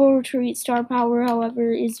 The Robo Retreat star power,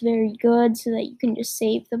 however, is very good so that you can just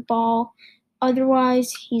save the ball.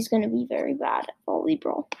 Otherwise, he's going to be very bad at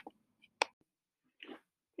Volleyball.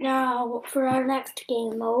 Now, for our next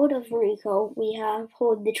game mode of Rico, we have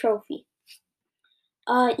Hold the Trophy.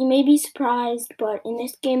 You may be surprised, but in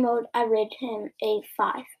this game mode, I rate him a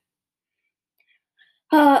 5.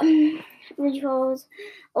 Rico's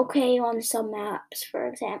okay on some maps, for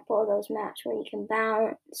example, those maps where you can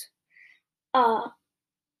bounce.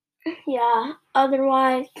 Yeah,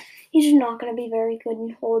 otherwise, he's not going to be very good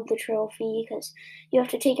and hold the trophy because you have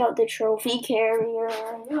to take out the trophy carrier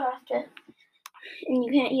and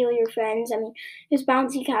you can't heal your friends. I mean, his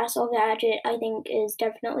bouncy castle gadget, I think, is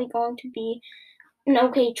definitely going to be an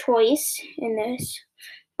okay choice in this,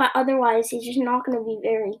 but otherwise, he's just not going to be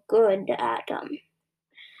very good at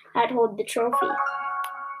hold the trophy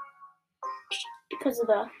because of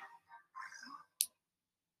the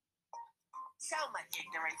so much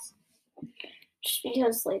ignorance. Just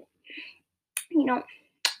because, like, you know,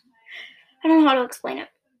 I don't know how to explain it.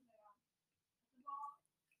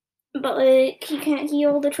 But, like, he can't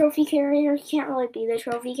heal the trophy carrier. He can't really be the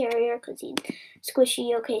trophy carrier because he's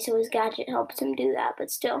squishy. Okay, so his gadget helps him do that, but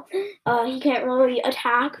still. He can't really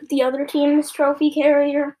attack the other team's trophy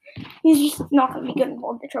carrier. He's just not going to be good at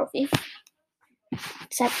holding the trophy.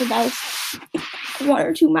 Except for those 1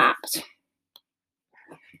 or 2 maps.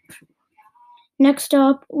 Next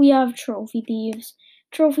up, we have Trophy Thieves.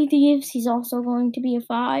 Trophy Thieves, he's also going to be a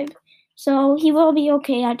 5. So he will be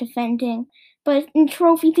okay at defending. But in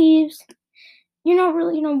Trophy Thieves, you're not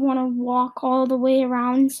really going to want to walk all the way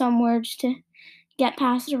around somewhere just to get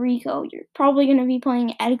past Rico. You're probably going to be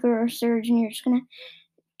playing Edgar or Surge, and you're just going to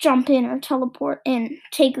jump in or teleport in,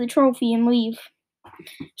 take the trophy, and leave.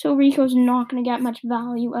 So Rico's not going to get much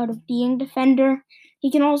value out of being defender. He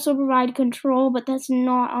can also provide control, but that's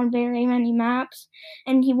not on very many maps,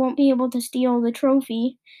 and he won't be able to steal the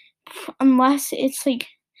trophy unless it's like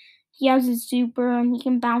he has his super and he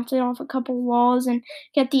can bounce it off a couple walls and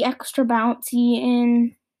get the extra bouncy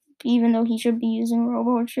in, even though he should be using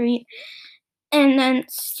Robo Retreat, and then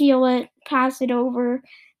steal it, pass it over,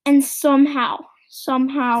 and somehow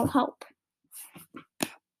help.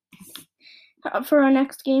 For our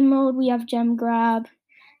next game mode, we have Gem Grab.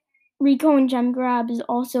 Rico and Gem Grab is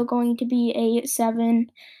also going to be a 7.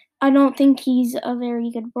 I don't think he's a very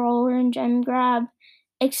good brawler in Gem Grab,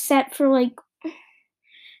 except for like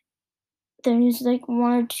there's like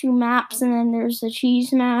 1 or 2 maps, and then there's the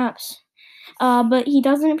cheese maps. But he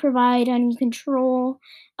doesn't provide any control.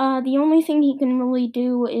 The only thing he can really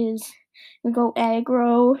do is go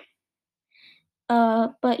aggro.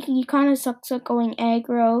 But he kind of sucks at going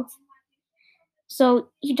aggro. So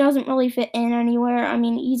he doesn't really fit in anywhere. I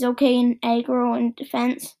mean, he's okay in aggro and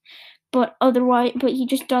defense, but he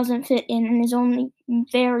just doesn't fit in and is only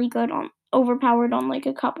very good on overpowered on like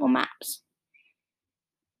a couple maps.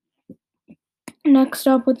 Next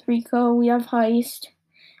up with Rico, we have Heist.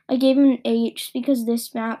 I gave him an H because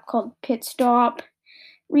this map called Pit Stop.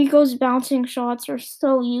 Rico's bouncing shots are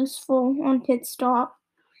so useful on Pit Stop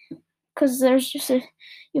because there's just you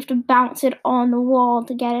have to bounce it on the wall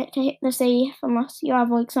to get it to hit the safe, unless you have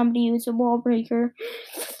like somebody who's a wall breaker.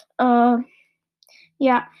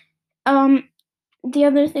 Yeah. The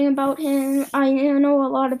other thing about him, I know a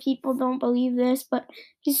lot of people don't believe this, but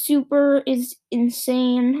his super is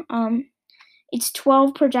insane. It's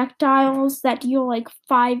 12 projectiles that deal like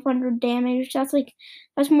 500 damage. That's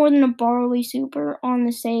more than a Barley super on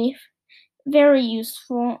the safe. Very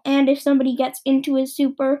useful. And if somebody gets into his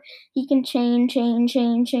super, he can chain,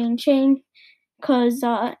 because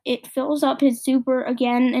it fills up his super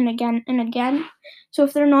again and again and again. So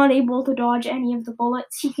if they're not able to dodge any of the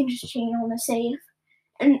bullets, he can just chain on the safe.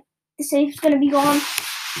 And the safe's gonna be gone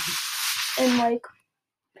in like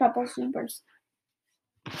a couple supers.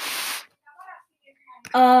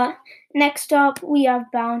 Next up we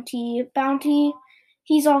have Bounty. Bounty,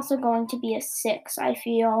 he's also going to be a 6, I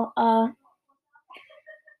feel.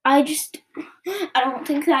 I don't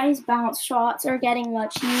think that his bounce shots are getting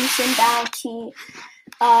much use in Bounty.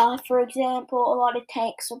 For example, a lot of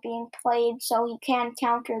tanks are being played, so he can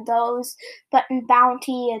counter those. But in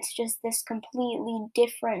Bounty, it's just this completely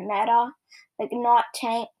different meta. Like, not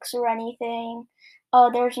tanks or anything.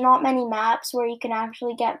 There's not many maps where you can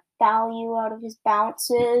actually get value out of his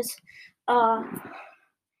bounces.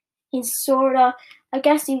 He's sorta, I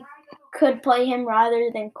guess you could play him rather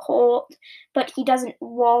than Colt, but he doesn't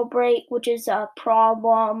wall break, which is a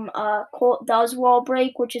problem. Colt does wall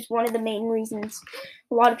break, which is one of the main reasons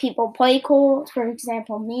a lot of people play Colt. For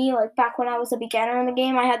example, me, like back when I was a beginner in the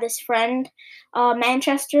game, I had this friend,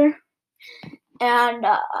 Manchester, and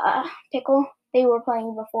Pickle. They were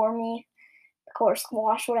playing before me, or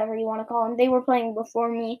Squash, whatever you want to call them. They were playing before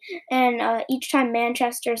me, and each time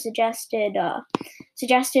Manchester suggested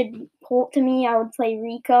Colt to me, I would play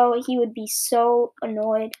Rico. He would be so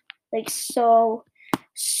annoyed, like so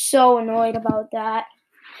annoyed about that.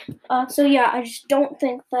 So yeah, I just don't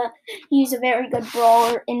think that he's a very good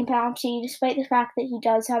brawler in Bounty, despite the fact that he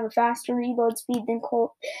does have a faster reload speed than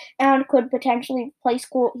Colt and could potentially replace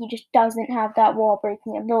Colt. He just doesn't have that wall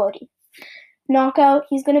breaking ability. Knockout,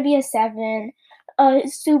 he's going to be a 7.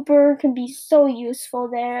 His super can be so useful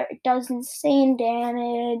there. It does insane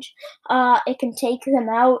damage. It can take them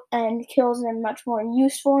out and kills them much more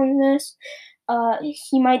useful in this.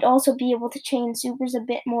 He might also be able to chain supers a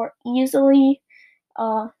bit more easily,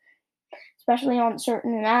 especially on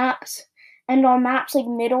certain maps. And on maps like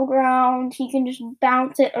Middle Ground, he can just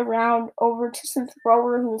bounce it around over to some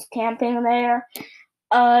thrower who's camping there,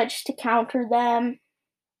 just to counter them.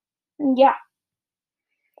 Yeah.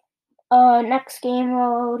 Next game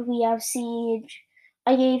mode, we have Siege.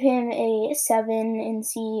 I gave him a 7 in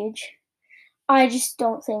Siege. I just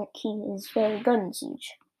don't think he is very good in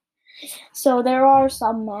Siege. So there are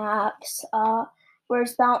some maps where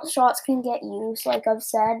his bounce shots can get used, like I've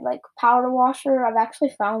said, like Powder Washer. I've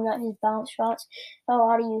actually found that his bounce shots have a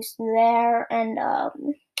lot of use there, and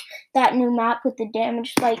that new map with the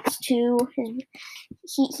damage spikes too.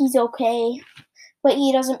 He's okay, but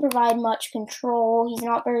he doesn't provide much control. He's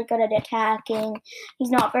not very good at attacking.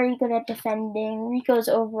 He's not very good at defending. Rico's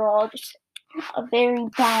overall just a very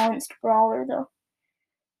balanced brawler,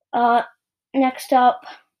 though. Next up,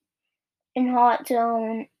 in Hot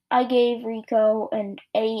Zone, I gave Rico an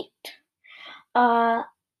 8.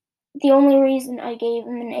 The only reason I gave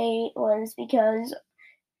him an 8 was because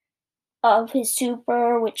of his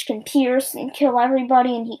super, which can pierce and kill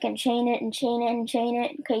everybody, and he can chain it and chain it and chain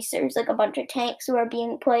it in case there's like a bunch of tanks who are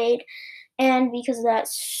being played. And because of that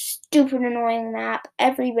stupid annoying map,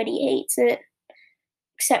 everybody hates it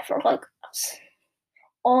except for like us.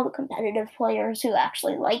 All the competitive players who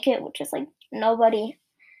actually like it, which is like nobody.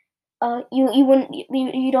 You wouldn't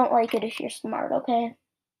you don't like it if you're smart, okay?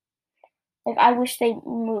 Like I wish they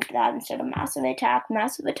moved that instead of Massive Attack.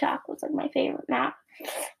 Massive Attack was like my favorite map.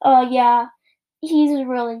 Yeah, he's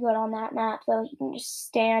really good on that map though. He can just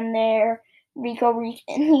stand there, and he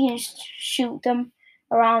can just shoot them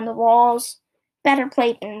around the walls. Better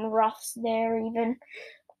played than Ruff's there even.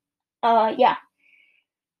 Yeah.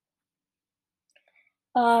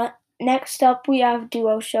 Uh, Next up we have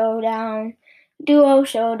Duo Showdown. Duo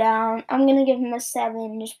Showdown. I'm gonna give him a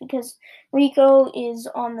 7 just because Rico is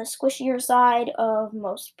on the squishier side of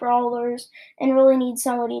most brawlers and really needs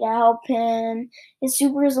somebody to help him. His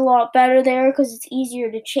super is a lot better there because it's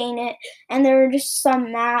easier to chain it, and there are just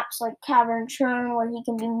some maps like Cavern Churn where he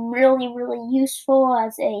can be really, really useful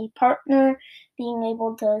as a partner, being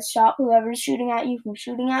able to stop whoever's shooting at you from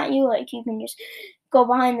shooting at you. Like you can just go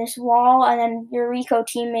behind this wall, and then your Rico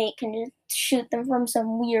teammate can just shoot them from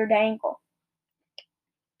some weird angle.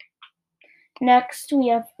 Next, we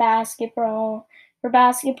have basketball. For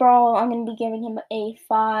basketball, I'm going to be giving him a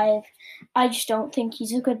 5. I just don't think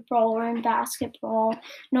he's a good brawler in basketball.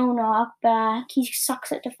 No knockback. He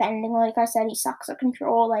sucks at defending, like I said. He sucks at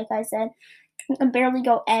control, like I said. He can barely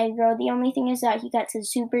go aggro. The only thing is that he gets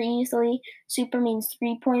his super easily. Super means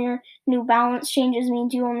 3-pointer. New balance changes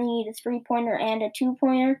means you only need a 3-pointer and a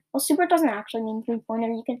 2-pointer. Well, super doesn't actually mean 3-pointer.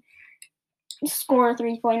 You can score a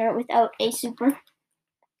 3-pointer without a super,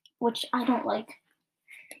 which I don't like.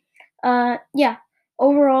 Yeah.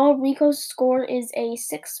 Overall, Rico's score is a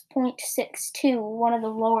 6.62, one of the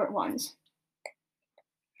lower ones.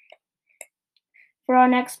 For our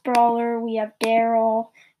next brawler, we have Daryl.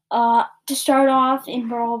 To start off in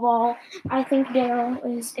Brawl Ball, I think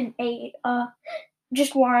Daryl is an 8.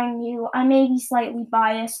 Just warning you, I may be slightly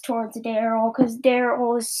biased towards Daryl because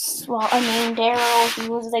Daryl is, well, I mean, Daryl, he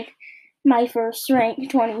was like my first rank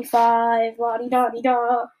 25, la di da di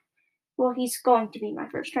da. Well, he's going to be my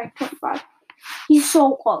first rank 25. He's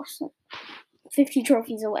so close, 50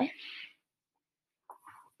 trophies away.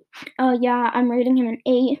 Yeah, I'm rating him an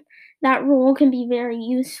 8. That role can be very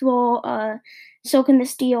useful. So can the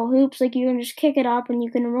steel hoops. Like you can just kick it up and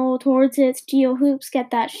you can roll towards it. Steel hoops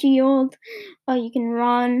get that shield. You can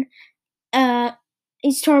run. A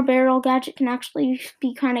star barrel gadget can actually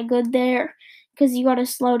be kind of good there because you got to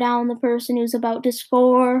slow down the person who's about to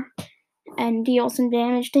score and deal some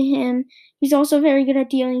damage to him. He's also very good at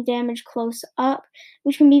dealing damage close up,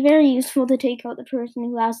 which can be very useful to take out the person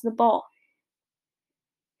who has the ball.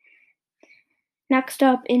 Next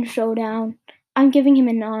up in Showdown, I'm giving him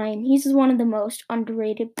a 9. He's one of the most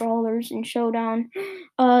underrated brawlers in Showdown.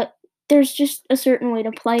 There's just a certain way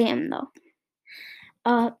to play him,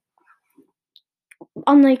 though.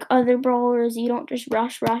 Unlike other brawlers, you don't just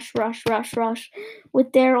rush.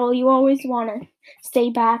 With Daryl, you always want to stay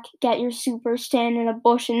back, get your super, stand in a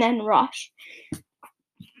bush, and then rush.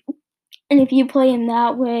 And if you play him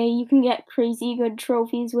that way, you can get crazy good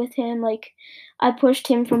trophies with him. Like, I pushed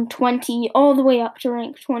him from 20 all the way up to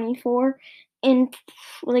rank 24 in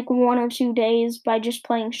like 1 or 2 days by just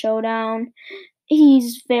playing Showdown.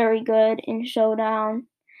 He's very good in Showdown.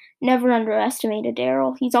 Never underestimate a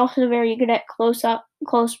Daryl. He's also very good at close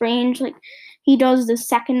range. Like, he does the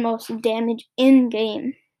second most damage in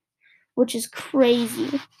game, which is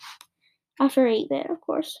crazy. After 8-bit, of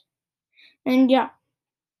course. And yeah.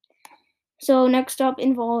 So next up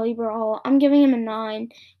in volleyball, I'm giving him a 9.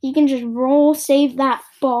 He can just roll, save that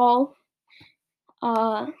ball,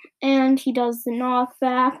 and he does the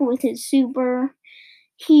knockback with his super.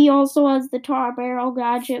 He also has the tar barrel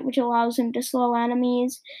gadget, which allows him to slow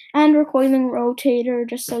enemies, and recoiling rotator,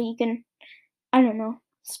 just so he can, I don't know,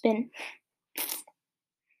 spin.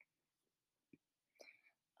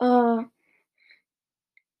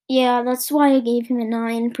 Yeah, that's why I gave him a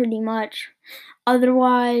 9, pretty much.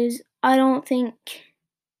 Otherwise, I don't think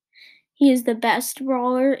he is the best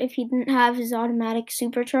brawler. If he didn't have his automatic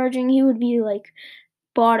supercharging, he would be like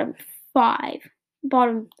bottom 5,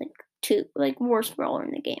 bottom like 2, like worst brawler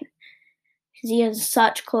in the game. Because he has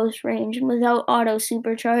such close range, and without auto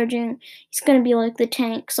supercharging, he's gonna be like the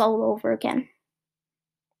tanks all over again.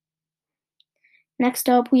 Next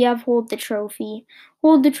up, we have Hold the Trophy.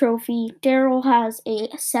 Hold the Trophy. Daryl has a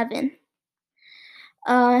 7.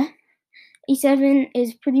 A 7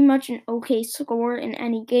 is pretty much an okay score in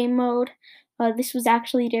any game mode. This was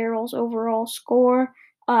actually Daryl's overall score.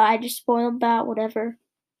 I just spoiled that, whatever.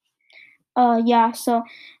 Yeah, so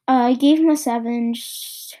I gave him a 7,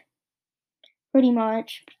 just pretty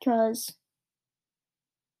much because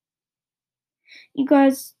you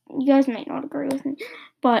guys might not agree with me,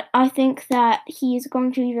 but I think that he's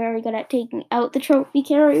going to be very good at taking out the trophy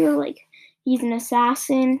carrier. Like, he's an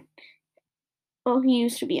assassin. Well, he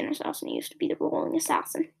used to be an assassin. He used to be the rolling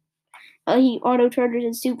assassin. He auto charges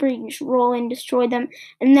his super. He can just roll in, destroy them,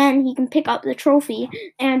 and then he can pick up the trophy.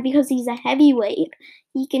 And because he's a heavyweight,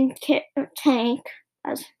 he can tank,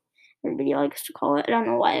 as everybody likes to call it. I don't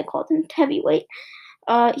know why I called him heavyweight.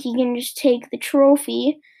 He can just take the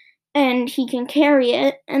trophy and he can carry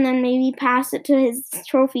it and then maybe pass it to his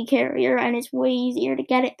trophy carrier, and it's way easier to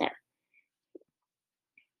get it there.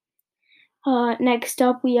 Next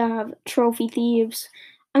up, we have Trophy Thieves.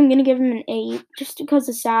 I'm gonna give him an 8, just because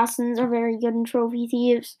assassins are very good in Trophy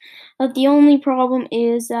Thieves. The only problem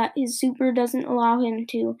is that his super doesn't allow him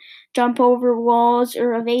to jump over walls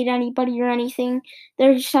or evade anybody or anything.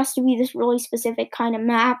 There just has to be this really specific kind of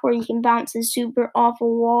map where you can bounce his super off a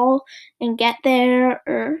wall and get there,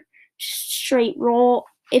 or straight roll.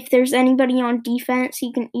 If there's anybody on defense,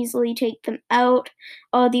 he can easily take them out.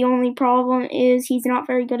 The only problem is he's not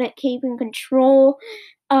very good at keeping control.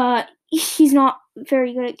 He's not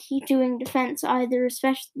very good at doing defense either,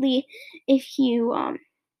 especially if you,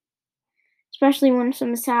 especially when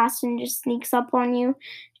some assassin just sneaks up on you.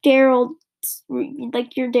 Daryl,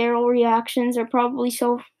 like your Daryl reactions are probably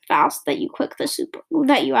so fast that you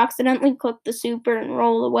accidentally click the super and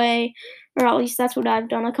roll away, or at least that's what I've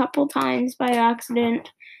done a couple times by accident.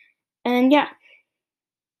 And yeah.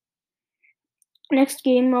 Next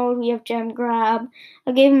game mode, we have Gem Grab.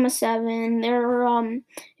 I gave him a 7. If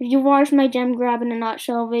you watched my Gem Grab in a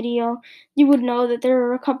nutshell video, you would know that there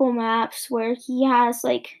are a couple maps where he has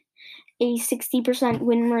like a 60%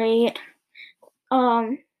 win rate,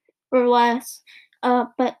 or less.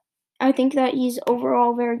 But I think that he's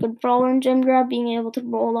overall very good brawler in Gem Grab, being able to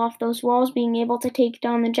roll off those walls, being able to take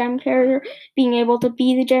down the gem carrier, being able to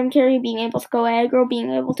be the gem carrier, being able to go aggro,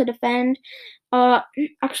 being able to defend.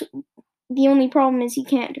 Actually, the only problem is he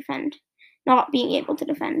can't defend. Not being able to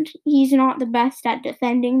defend. He's not the best at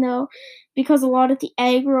defending, though, because a lot of the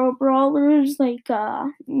aggro brawlers, like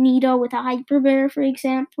Nita with a Hyper Bear, for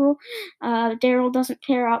example, Daryl doesn't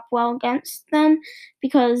pair up well against them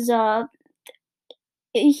because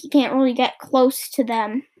he can't really get close to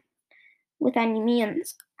them with any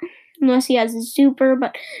means. Unless he has his super,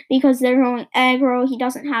 but because they're going aggro, he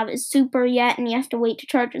doesn't have his super yet, and he has to wait to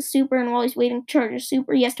charge his super, and while he's waiting to charge his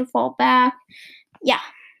super, he has to fall back. Yeah.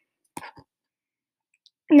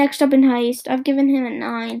 Next up in Heist, I've given him a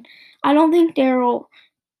 9. I don't think Daryl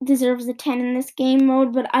deserves a 10 in this game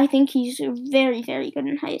mode, but I think he's very, very good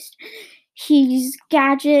in Heist. His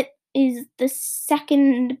gadget is the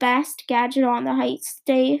second best gadget on the Heist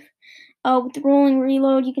safe. With the rolling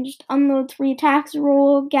reload, you can just unload 3 attacks,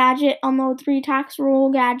 roll, gadget, unload 3 attacks,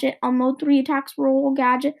 roll, gadget, unload 3 attacks, roll,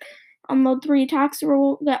 gadget, unload 3 attacks,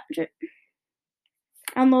 roll, gadget,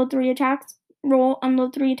 unload 3 attacks, roll,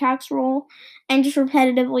 unload 3 attacks, roll, and just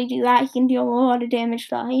repetitively do that. He can deal a lot of damage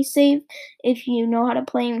to the Heist save if you know how to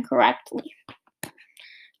play him correctly.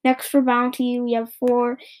 Next for Bounty, we have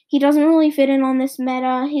 4. He doesn't really fit in on this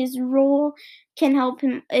meta. His role can help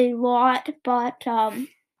him a lot, but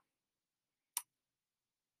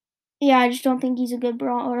yeah, I just don't think he's a good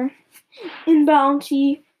brawler. In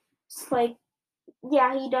Bounty, it's like,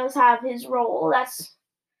 yeah, he does have his role.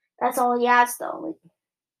 That's all he has, though. Like,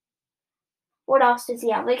 what else does he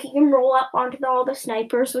have? Like, he can roll up onto all the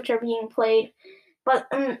snipers which are being played. But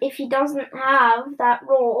if he doesn't have that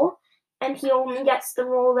role, and he only gets the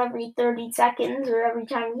roll every 30 seconds or every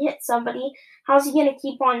time he hits somebody, how's he going to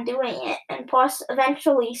keep on doing it? And plus,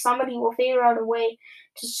 eventually, somebody will figure out a way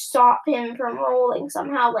to stop him from rolling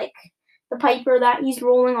somehow. Like, the Piper that he's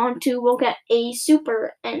rolling onto will get a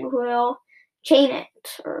super and will chain it,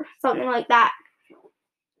 or something like that.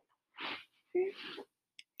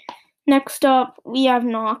 Next up, we have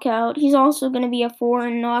Knockout. He's also going to be a 4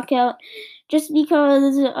 in Knockout, just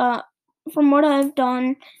because, from what I've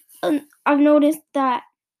done, I've noticed that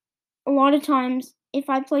a lot of times,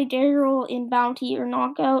 if I play Daryl in Bounty or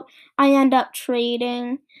Knockout, I end up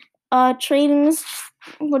trading. Trading is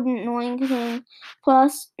an annoying thing.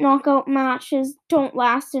 Plus, Knockout matches don't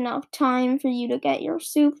last enough time for you to get your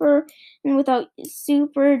super, and without his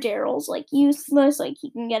super, Daryl's like useless. Like,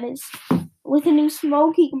 he can get his, with a new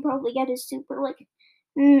smoke, he can probably get his super like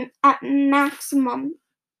at maximum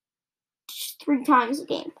 3 times a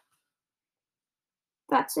game.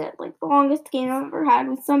 that's it. Like, the longest game I've ever had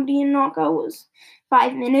with somebody in knockout was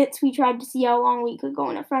 5 minutes. We tried to see how long we could go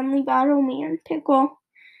in a friendly battle, me and Pickle.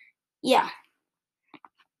 Yeah.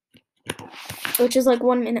 Which is like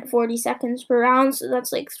 1 minute 40 seconds per round, so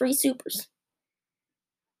that's like 3 supers.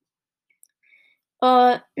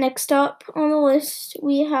 Next up on the list,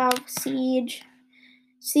 we have Siege.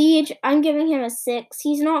 Siege, I'm giving him a 6.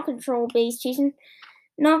 He's not control-based. He's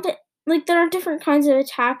not, like, there are different kinds of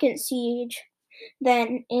attack in Siege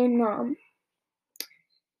than in a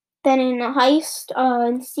Heist.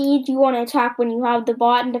 In Siege, you want to attack when you have the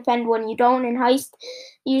bot and defend when you don't. In Heist,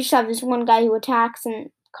 you just have this one guy who attacks and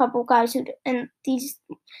a couple guys who, and these,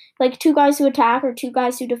 like, 2 guys who attack or 2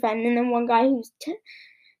 guys who defend, and then one guy who's,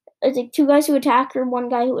 it's like 2 guys who attack or 1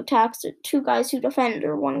 guy who attacks, or 2 guys who defend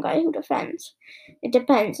or 1 guy who defends. It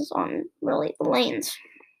depends on, really, the lanes.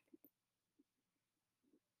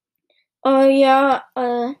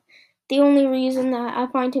 The only reason that I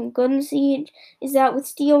find him good in Siege is that with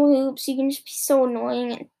steel hoops, you can just be so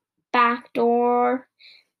annoying and backdoor.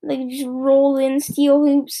 Like, just roll in steel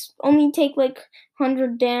hoops, only take like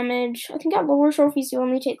 100 damage. I think at lower trophies, you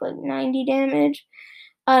only take like 90 damage.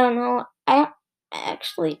 I don't know. I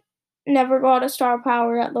actually never got a star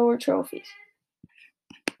power at lower trophies.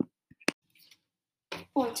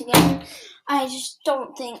 Once again, I just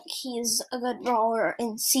don't think he's a good brawler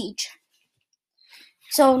in Siege.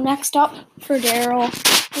 So next up for Daryl,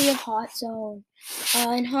 we have Hot Zone.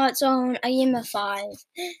 In Hot Zone, I give him a 5.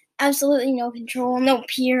 Absolutely no control, no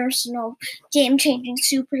Pierce, no game-changing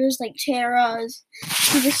supers like Terra's.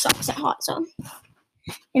 He just sucks at Hot Zone,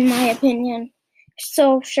 in my opinion.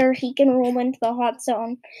 So sure, he can roll into the Hot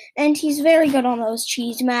Zone, and he's very good on those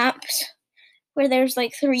cheese maps, where there's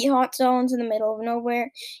like 3 hot zones in the middle of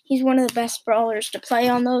nowhere. He's one of the best brawlers to play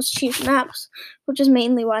on those cheese maps, which is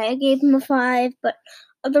mainly why I gave him a 5, but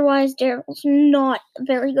otherwise, Daryl's not a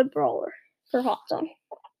very good brawler for Hot Zone.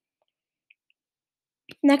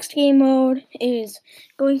 Next game mode is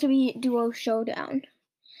going to be Duo Showdown.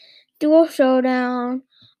 Duo Showdown,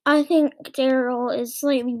 I think Daryl is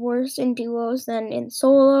slightly worse in duos than in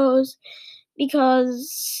solos,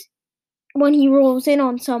 because when he rolls in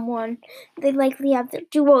on someone, they likely have their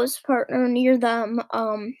duos partner near them.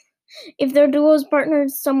 If their duos partner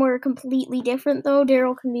is somewhere completely different, though,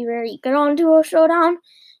 Daryl can be very good on Duo Showdown.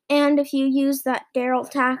 And if you use that Daryl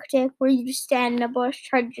tactic where you just stand in a bush,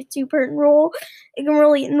 try to get super and roll, it can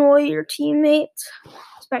really annoy your teammates,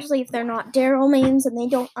 especially if they're not Daryl mains and they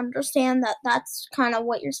don't understand that that's kind of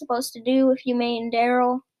what you're supposed to do if you main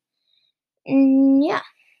Daryl. Yeah.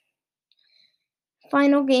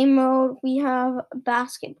 Final game mode, we have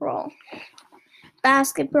Basketball.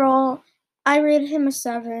 Basketball, I rated him a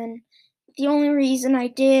 7. The only reason I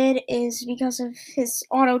did is because of his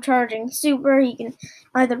auto-charging super. He can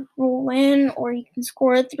either roll in or he can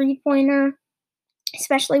score a 3-pointer,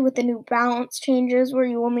 especially with the new balance changes where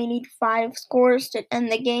you only need 5 scores to end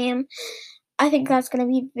the game. I think that's going to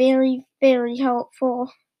be very, very helpful.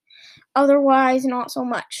 Otherwise, not so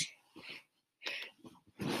much.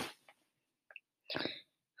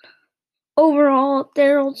 Overall,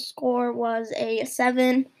 Daryl's score was a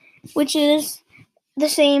 7, which is the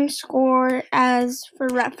same score as, for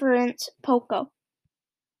reference, Poco.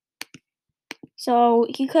 So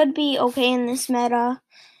he could be okay in this meta.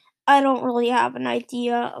 I don't really have an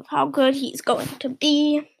idea of how good he's going to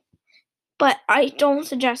be, but I don't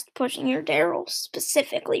suggest pushing your Daryl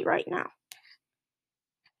specifically right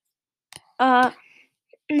now.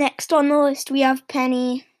 Next on the list we have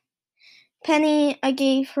Penny. Penny, I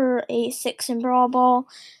gave her a 6 in Brawl Ball.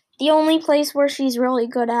 The only place where she's really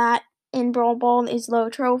good at in Brawl Ball is low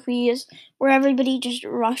trophies, where everybody just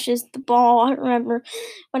rushes the ball. I remember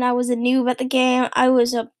when I was a noob at the game, I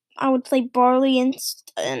would play Barley in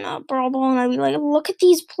Brawl Ball, and I'd be like, look at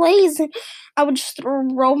these plays, and I would just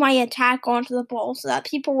throw my attack onto the ball so that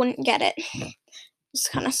people wouldn't get it. It's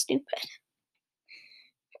kind of stupid.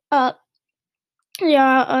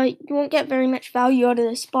 You won't get very much value out of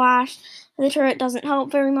the splash. The turret doesn't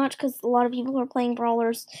help very much because a lot of people are playing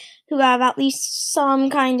brawlers who have at least some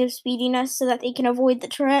kind of speediness so that they can avoid the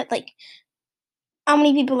turret. Like, how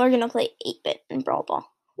many people are going to play 8-bit in Brawl Ball?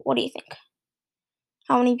 What do you think?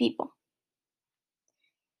 How many people?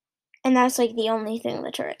 And that's like the only thing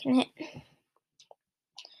the turret can hit.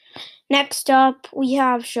 Next up, we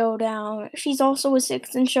have Showdown. She's also a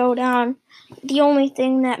 6 in Showdown. The only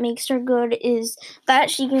thing that makes her good is that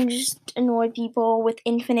she can just annoy people with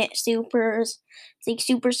infinite supers. It's like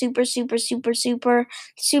super, super, super, super, super.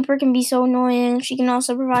 The super can be so annoying. She can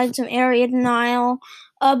also provide some area denial.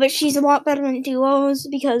 But she's a lot better in duos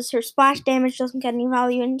because her splash damage doesn't get any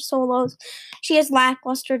value in solos. She has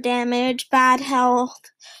lackluster damage, bad health,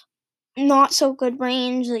 not so good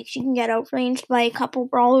range. Like, she can get outranged by a couple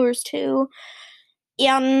brawlers too.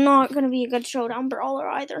 Yeah, not gonna be a good showdown brawler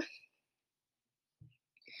either.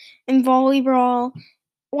 In Volleyball,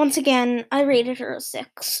 once again, I rated her a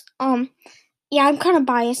 6. Yeah, I'm kind of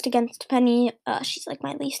biased against Penny. She's like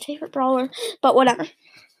my least favorite brawler, but whatever.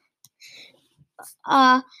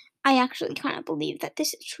 I actually kind of believe that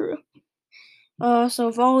this is true.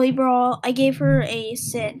 So Volleyball, I gave her a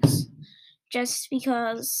 6, just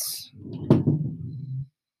because.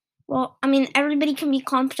 Well, I mean, everybody can be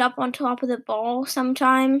clumped up on top of the ball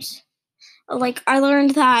sometimes. Like, I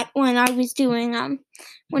learned that when I was doing that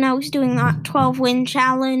 12-win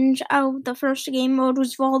challenge. The first game mode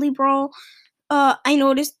was Volleyball. I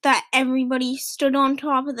noticed that everybody stood on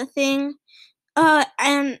top of the thing.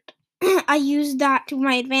 And I used that to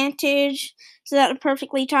my advantage, so that a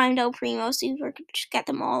perfectly timed El Primo super could just get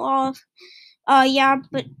them all off. Yeah,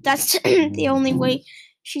 but that's the only way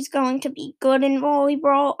she's going to be good in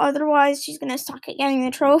Volleyball. Otherwise, she's going to suck at getting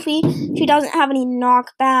the trophy. She doesn't have any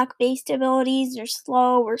knockback-based abilities, or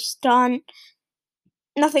slow, or stun.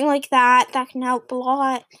 Nothing like that. That can help a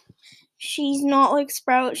lot. She's not like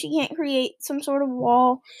Sprout. She can't create some sort of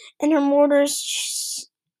wall. And her mortars...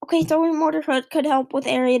 Okay, throwing mortar could help with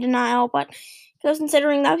area denial, but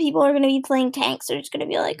considering that people are going to be playing tanks, there's going to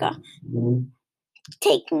be like a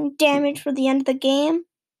taking damage for the end of the game.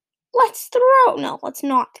 Let's throw. No, let's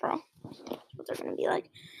not throw. That's what they're going to be like.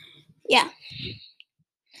 Yeah.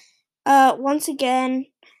 Once again,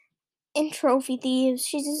 in Trophy Thieves,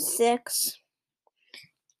 she's a 6.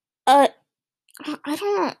 I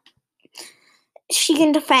don't know. She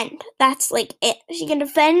can defend. That's like it. She can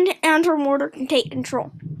defend, and her mortar can take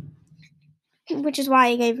control. Which is why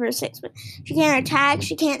I gave her a 6. But she can't attack.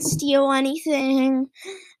 She can't steal anything.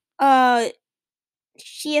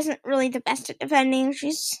 She isn't really the best at defending.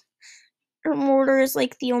 Her mortar is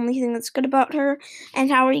like the only thing that's good about her.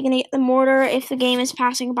 And how are you going to get the mortar if the game is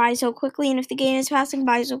passing by so quickly? And if the game is passing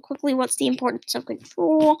by so quickly, what's the importance of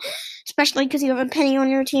control? Especially because you have a Penny on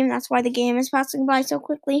your team. That's why the game is passing by so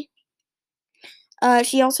quickly.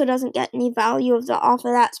 She also doesn't get any value off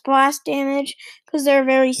of that splash damage, because there are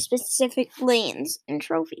very specific lanes in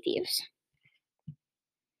Trophy Thieves.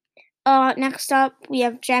 Next up, we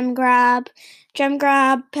have Gem Grab. Gem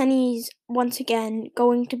Grab, Penny's once again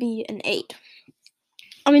going to be an 8.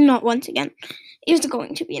 I mean, not once again. It was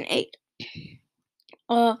going to be an 8.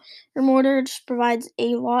 Her mortar just provides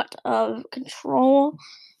a lot of control,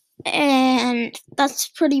 and that's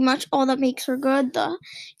pretty much all that makes her good. The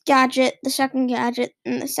second gadget,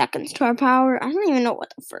 and the second star power. I don't even know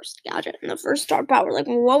what the first gadget and the first star power, like,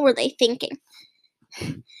 what were they thinking?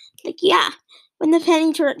 Like, yeah, when the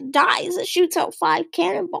Penny turret dies, it shoots out 5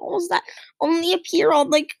 cannonballs that only appear on,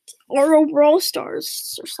 like, Oro Brawl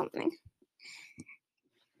Stars or something.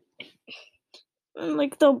 And,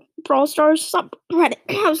 like, the Brawl Stars subreddit.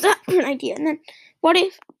 How's that for an idea? And then, what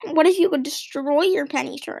if you could destroy your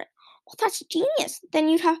Penny turret? Well, that's genius. Then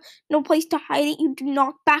you'd have no place to hide it. You'd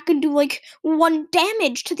knock back and do, like, 1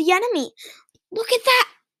 damage to the enemy. Look at that.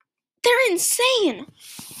 They're insane.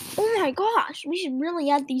 Oh my gosh. We should really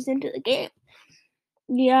add these into the game.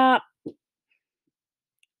 Yeah.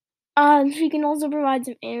 She can also provide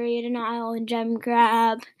some area denial and gem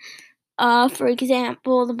grab. For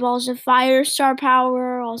example, the Balls of Fire star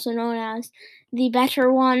power, also known as the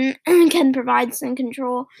better one, can provide some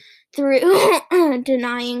control through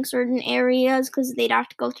denying certain areas, because they'd have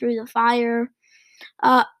to go through the fire.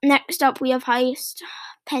 Next up, we have Heist.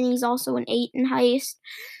 Penny's also an 8 in Heist.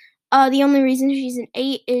 The only reason she's an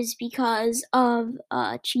 8 is because of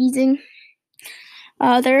cheesing.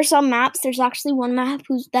 There are some maps. There's actually one map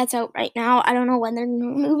that's out right now. I don't know when they're going to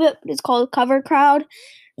remove it, but it's called Cover Crowd.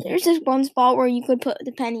 There's this one spot where you could put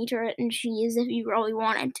the Penny turret and cheese if you really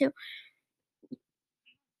wanted to.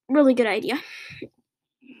 Really good idea.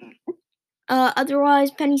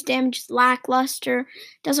 Otherwise, Penny's damage is lackluster.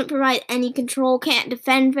 Doesn't provide any control. Can't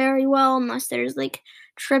defend very well unless there's, like,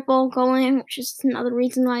 triple going, which is another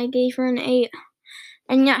reason why I gave her an 8.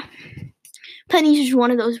 And yeah, Penny's just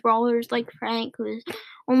one of those brawlers like Frank, who's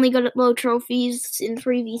only good at low trophies in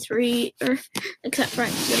 3v3, or except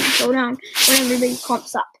Frank's gonna go down when everybody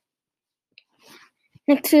clumps up.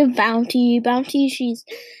 Next we have Bounty. Bounty, she's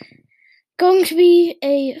going to be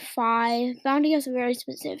a 5. Bounty has a very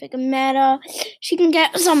specific meta. She can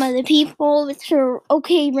get some of the people with her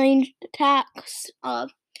okay ranged attacks.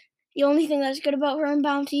 The only thing that's good about her in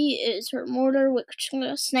Bounty is her mortar, which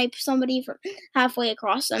can snipe somebody from halfway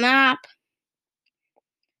across the map.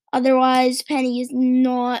 Otherwise, Penny is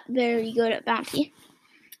not very good at Bounty.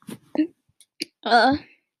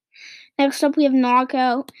 Next up, we have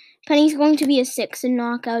Knockout. Penny's going to be a 6 in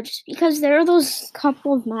Knockout just because there are those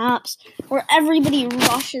couple of maps where everybody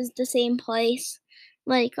rushes the same place,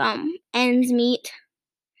 like Ends Meet.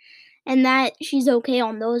 And that she's okay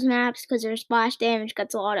on those maps because her splash damage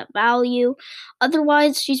gets a lot of value.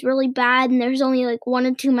 Otherwise, she's really bad, and there's only like 1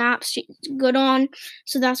 or 2 maps she's good on,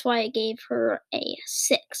 so that's why I gave her a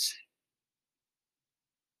 6.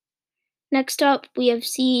 Next up, we have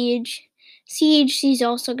Siege. Siege, she's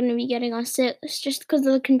also going to be getting a 6 just because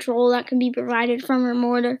of the control that can be provided from her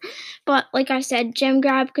mortar. But like I said, gem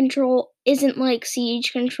grab control isn't like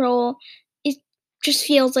Siege control. It just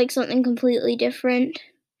feels like something completely different.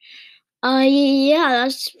 Yeah,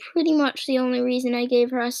 that's pretty much the only reason I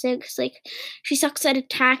gave her a 6. Like, she sucks at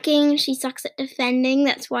attacking, she sucks at defending,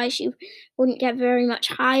 that's why she wouldn't get very much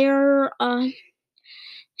higher.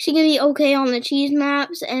 She can be okay on the cheese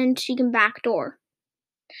maps, and she can backdoor.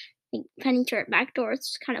 Like, Penny turret backdoor,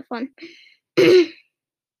 it's kind of fun.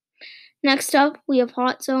 Next up, we have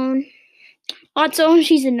Hot Zone. Hot Zone,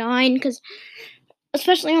 she's a 9, because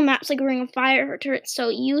especially on maps like Ring of Fire, her turret's so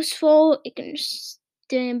useful. It can just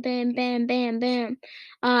bam, bam, bam, bam, bam.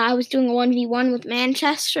 I was doing a 1v1 with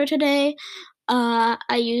Manchester today. I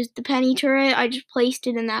used the Penny turret. I just placed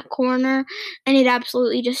it in that corner, and it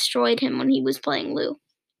absolutely destroyed him when he was playing Lou.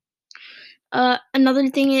 Another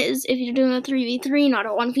thing is, if you're doing a 3v3, not a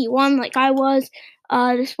 1v1 like I was,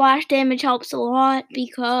 the splash damage helps a lot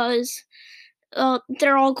because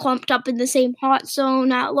they're all clumped up in the same hot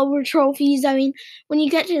zone at lower trophies. I mean, when you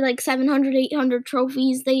get to like 700, 800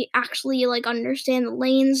 trophies, they actually like understand the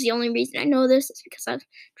lanes. The only reason I know this is because I've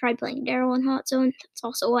tried playing Daryl in hot zone. That's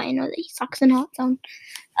also why I know that he sucks in hot zone.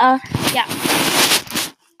 Yeah.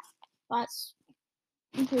 That's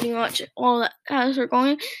pretty much all that has her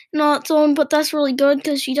going in hot zone, but that's really good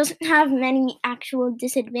because she doesn't have many actual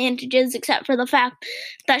disadvantages except for the fact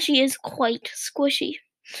that she is quite squishy.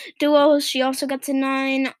 Duos, she also gets a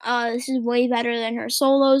 9. This is way better than her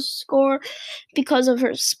solos score because of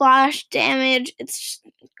her splash damage. It's just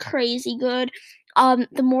crazy good.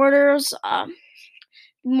 The mortars,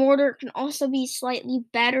 mortar can also be slightly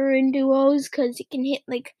better in duos because it can hit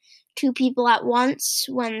like 2 people at once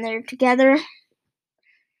when they're together.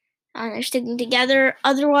 And they're sticking together.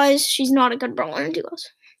 Otherwise, she's not a good brawler in duos.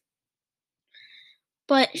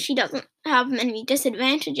 But she doesn't have many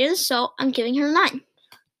disadvantages, so I'm giving her a 9.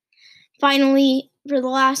 Finally, for the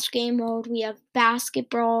last game mode, we have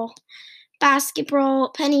Basketball.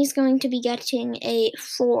 Basketball, Penny's going to be getting a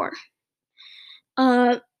 4.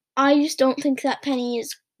 I just don't think that Penny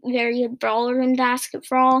is very good brawler in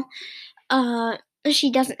Basketball.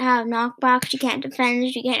 She doesn't have knockback, she can't defend,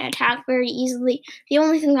 she can't attack very easily. The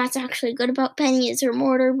only thing that's actually good about Penny is her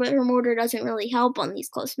mortar, but her mortar doesn't really help on these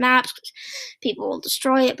close maps because people will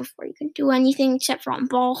destroy it before you can do anything, except for on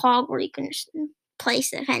Ball Hog, where you can just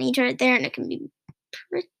place the Penny turret there, and it can be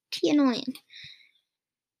pretty annoying.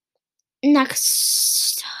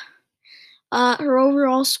 Next, her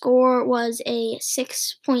overall score was a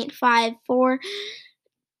 6.54.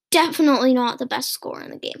 Definitely not the best score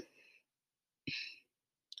in the game.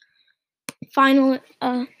 Final,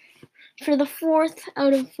 for the 4th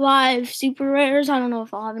out of 5 super rares, I don't know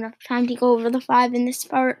if I'll have enough time to go over the 5 in this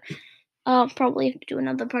part. I'll probably have to do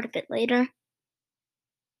another part of it later.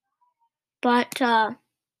 But,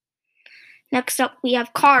 next up we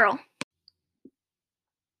have Carl.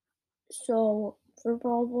 So, for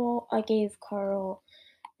Brawl Ball, I gave Carl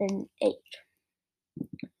an 8.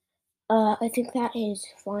 I think that his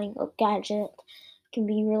Flying Hook gadget can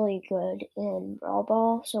be really good in Brawl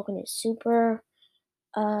Ball, so can his super.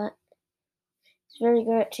 He's very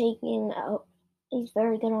good at taking out. He's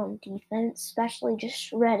very good on defense, especially just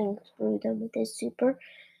shredding through them with his super.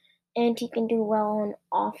 And he can do well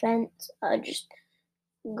on offense, just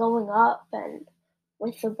going up and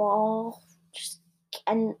with the ball.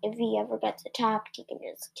 And if he ever gets attacked, he can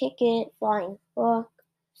just kick it, flying hook,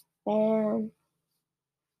 bam.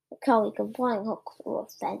 Look how he can flying hook through a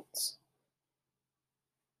fence.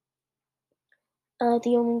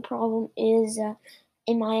 The only problem is,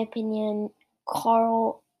 in my opinion,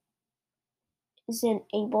 Carl isn't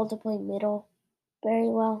able to play middle very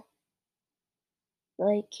well.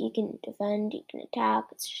 Like, he can defend, he can attack.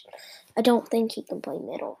 I don't think he can play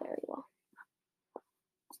middle very well.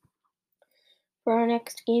 For our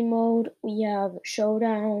next game mode, we have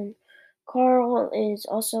Showdown. Carl is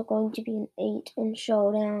also going to be an 8 in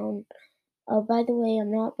Showdown. By the way,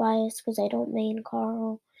 I'm not biased because I don't main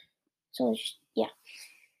Carl. So, yeah.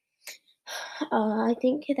 I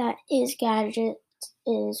think that his gadget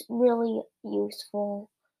is really useful.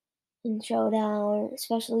 in Showdown,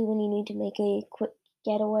 especially when you need to make a quick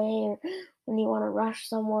getaway or when you want to rush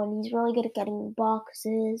someone. He's really good at getting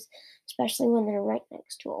boxes, especially when they're right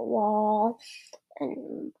next to a wall.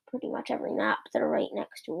 And pretty much every map, they're right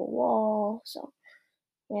next to a wall. So,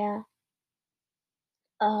 yeah.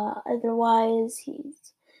 Otherwise,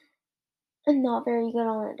 he's not very good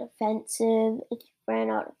on the defensive. If you ran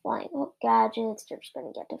out of flying hook gadgets, you're just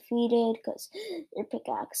going to get defeated because your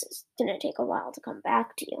pickaxe is going to take a while to come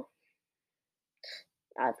back to you.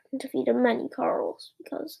 I've defeated many Carls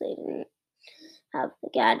because they didn't have the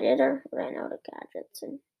gadget or ran out of gadgets,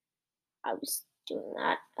 and I was doing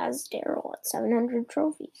that as Daryl at 700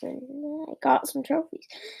 trophies, and I got some trophies.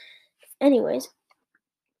 Anyways,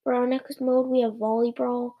 for our next mode, we have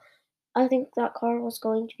Volleyball. I think that Carl is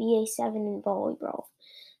going to be a 7 in Volleyball.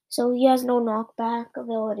 So he has no knockback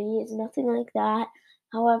abilities, nothing like that.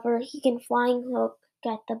 However, he can flying hook,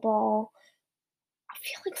 get the ball. I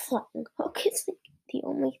feel like flying hook is like the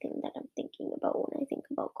only thing that I'm thinking about when I think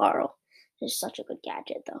about Carl. It's such a good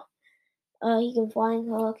gadget though. He can flying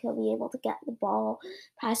hook, he'll be able to get the ball,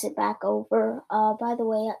 pass it back over. By the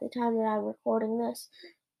way, at the time that I'm recording this,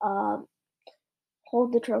 um,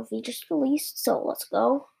 Hold the Trophy just released, so let's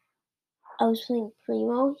go. I was playing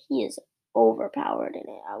Primo, he is overpowered in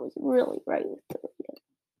it. I was really right with the rating.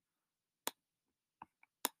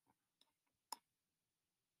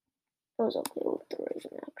 I was okay with the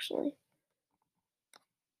rating actually.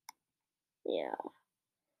 Yeah.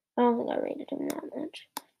 I don't think I rated him that much.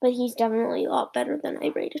 But he's definitely a lot better than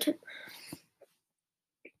I rated him.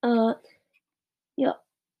 Uh yeah.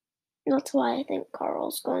 That's why I think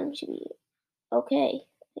Carl's going to be okay,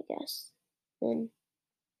 I guess. Then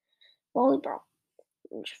volleyball.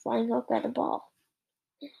 Just flying hook at a ball.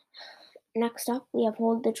 Next up, we have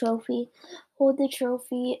Hold the Trophy. Hold the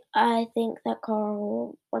Trophy, I think that Carl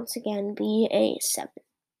will once again be a 7.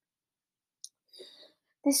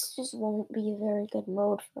 This just won't be a very good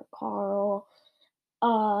mode for Carl.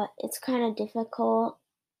 It's kind of difficult,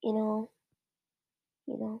 you know,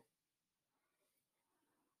 you know.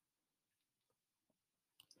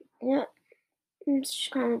 Yeah, it's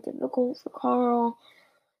just kind of difficult for Carl.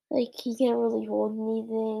 Like, he can't really hold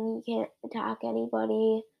anything, he can't attack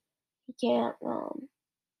anybody, he can't,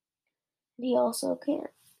 he also can't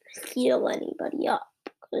heal anybody up,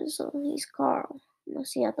 because he's Carl.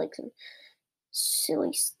 Unless he had, like, some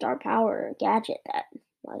silly star power or gadget that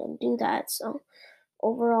let him do that, so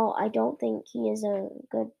overall, I don't think he is a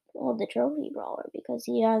good hold the trophy brawler, because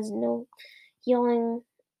he has no healing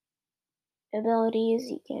abilities,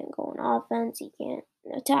 he can't go on offense, he can't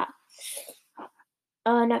attack.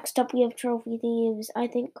 Next up we have Trophy Thieves. I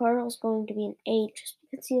think Carl's going to be an 8 just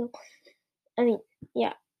because I mean,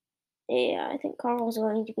 yeah. Yeah, I think Carl's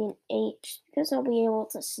going to be an 8 just because he'll be able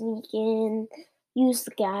to sneak in, use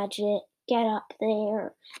the gadget, get up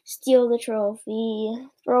there, steal the trophy,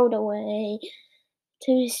 throw it away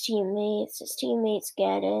to his teammates. His teammates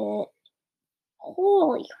get it.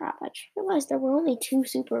 Holy crap, I just realized there were only 2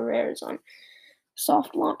 super rares on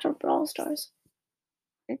soft launch of Brawl Stars.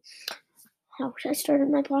 I wish I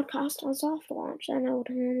started my podcast on soft launch. Then I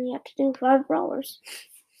would only have to do 5 brawlers.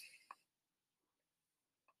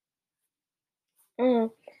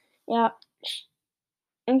 Yeah.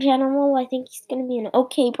 In general, I think he's gonna be an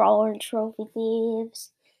okay brawler in Trophy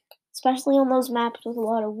Thieves. Especially on those maps with a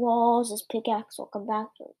lot of walls, his pickaxe will come back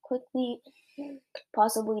really quickly.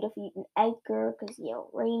 Possibly defeat an Edgar because he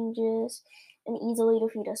outranges. And easily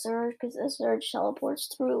defeat a Surge because the Surge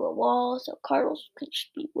teleports through a wall, so Cardinals could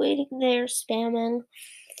just be waiting there, spamming.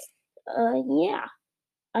 Yeah.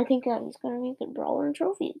 I think that he's gonna be a good brawler in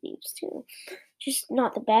Trophy Thieves too. Just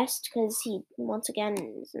not the best because he once again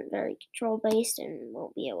isn't very control based and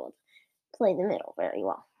won't be able to play the middle very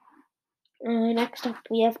well. Next up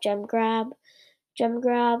we have Gem Grab. Gem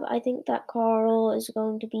Grab, I think that Carl is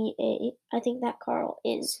going to be I think that Carl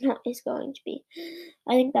is not is going to be.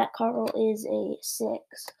 I think that Carl is a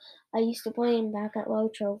 6. I used to play him back at low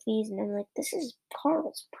trophies and I'm like, this is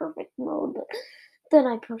Carl's perfect mode, but then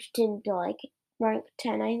I pushed him to like rank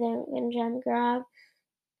 10, I think, in Gem Grab.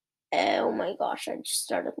 Oh my gosh, I just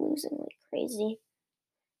started losing like crazy.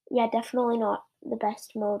 Yeah, definitely not the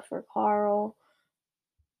best mode for Carl.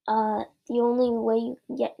 The only way you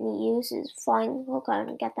can get any use is flying hook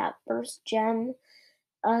and get that first gem.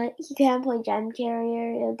 He can play gem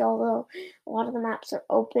carrier, and although a lot of the maps are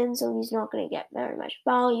open, so he's not going to get very much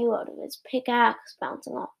value out of his pickaxe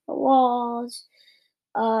bouncing off the walls.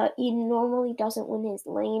 He normally doesn't win his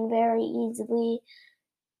lane very easily.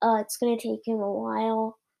 It's going to take him a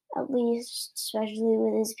while, at least, especially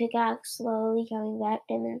with his pickaxe slowly coming back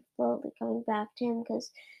to him and slowly coming back to him,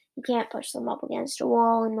 because You can't push them up against a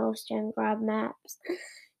wall in most gem grab maps.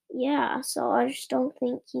 Yeah, so I just don't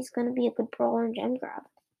think he's gonna be a good brawler in gem grab.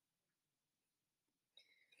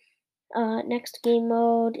 Next game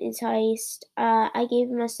mode is Heist. I gave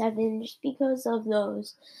him a 7 just because of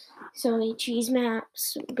those so many cheese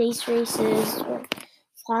maps, base races, or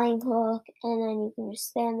flying hook, and then you can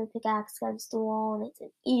just spam the pickaxe against the wall and it's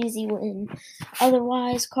an easy win.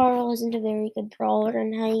 Otherwise, Carl isn't a very good brawler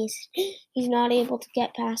in Heist. He's not able to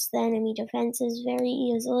get past the enemy defenses very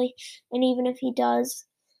easily, and even if he does,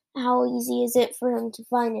 how easy is it for him to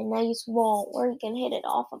find a nice wall where he can hit it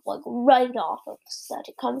off of, like right off of, so that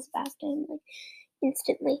it comes back to him like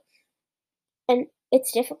instantly? And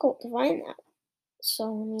it's difficult to find that. So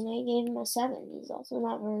I mean, I gave him a 7. He's also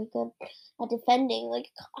not very good at defending,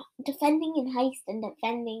 like defending in Heist and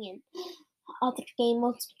defending in other game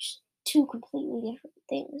modes, are just two completely different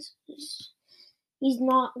things. He's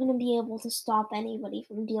not gonna be able to stop anybody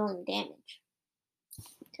from dealing damage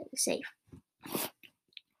to the safe.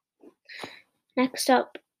 Next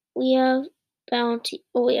up, we have Bounty.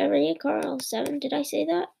 Oh wait, I already Carl 7. Did I say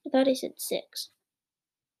that? I thought I said 6.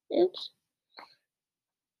 Oops.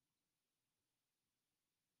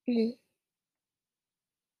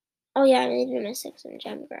 Oh yeah, I made him a 6 in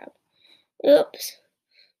gem grab. Oops.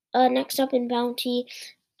 Next up in Bounty,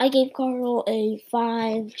 I gave Carl a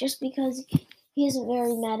 5 just because he isn't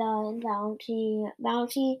very meta in Bounty.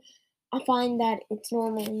 Bounty, I find that it's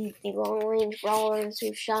normally the long range brawlers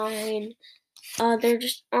who shine. There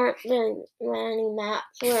just aren't really many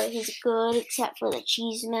maps where he's good except for the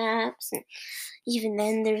cheese maps, and even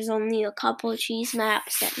then there's only a couple of cheese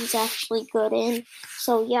maps that he's actually good in.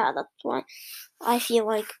 So yeah, that's why I feel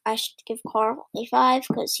like I should give Carl a 5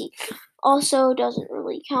 because he also doesn't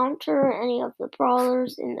really counter any of the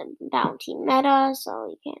brawlers in the Bounty meta, so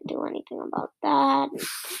you can't do anything about that.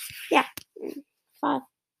 Yeah, 5.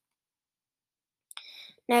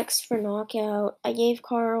 Next for Knockout, I gave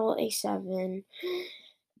Carl a 7.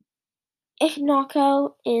 If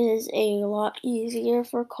Knockout is a lot easier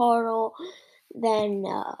for Carl than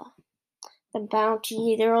the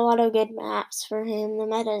Bounty, there are a lot of good maps for him. The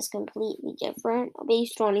meta is completely different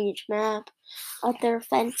based on each map. There are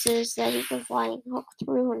fences that he can flying hook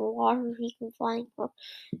through, and water he can flying hook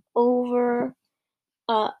over.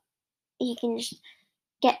 He can just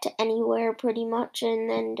get to anywhere pretty much, and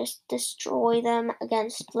then just destroy them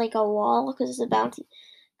against like a wall because the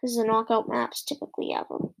knockout maps typically have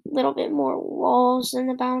a little bit more walls than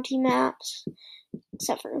the Bounty maps,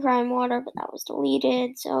 except for Crime Water, but that was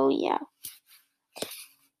deleted. So yeah.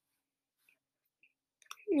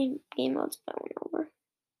 Game mode's going over.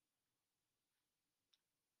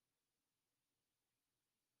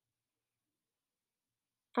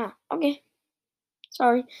 Okay.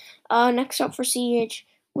 Sorry. Next up for Siege,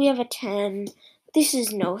 we have a 10. This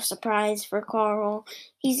is no surprise for Carl.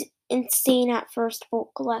 He's insane at first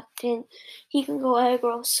bolt collecting. He can go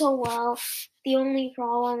aggro so well. The only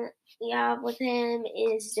problem we have with him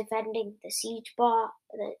is defending the siege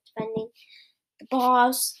defending the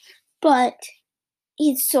boss. But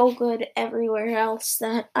he's so good everywhere else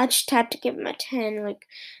that I just had to give him a 10. Like,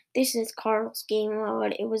 this is Carl's game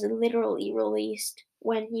mode. It was literally released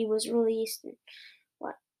when he was released in,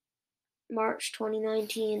 March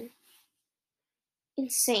 2019.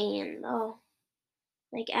 Insane, though.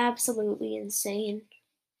 Like, absolutely insane.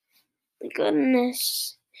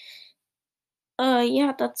 Goodness.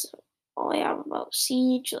 Yeah, that's all I have about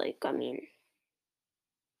Siege. Like, I mean,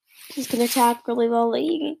 he's gonna attack really well. Like,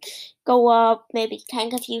 he can go up, maybe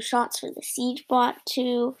tank a few shots for the Siege bot,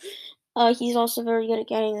 too. He's also very good at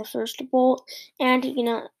getting the first bolt, and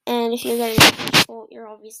and if you're getting the first bolt, you're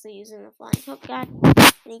obviously using the flying hook gadget,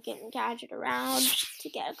 and you can gadget around to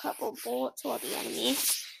get a couple bolts while the enemy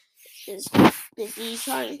is busy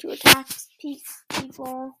trying to attack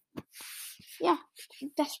people. Yeah,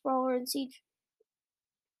 best brawler in Siege.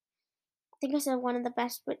 I think I said one of the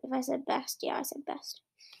best, but if I said best, yeah, I said best.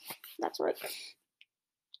 That's right.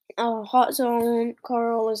 Hot Zone,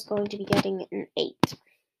 Carl is going to be getting an 8.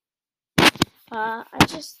 I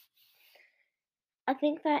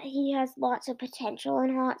think that he has lots of potential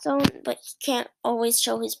in Hot Zone, but he can't always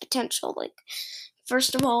show his potential. Like,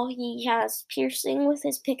 first of all, he has piercing with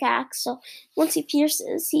his pickaxe, so once he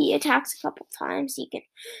pierces, he attacks a couple times. He can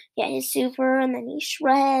get his super, and then he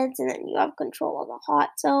shreds, and then you have control of the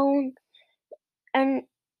Hot Zone. And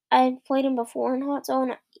I've played him before in Hot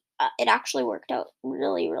Zone. It actually worked out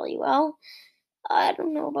really, really well. I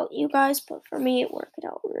don't know about you guys, but for me, it worked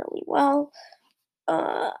out really well.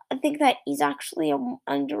 I think that he's actually an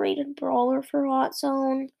underrated brawler for Hot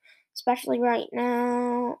Zone, especially right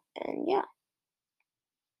now. And yeah.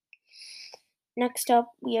 Next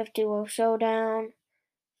up, we have Duo Showdown.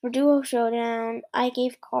 For Duo Showdown, I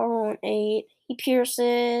gave Carl an 8. He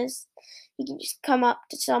pierces. He can just come up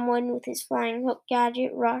to someone with his flying hook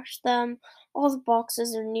gadget, rush them. All the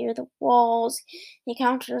boxes are near the walls. He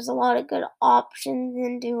counters a lot of good options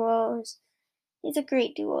in duos. He's a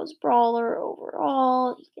great duos brawler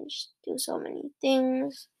overall. He can just do so many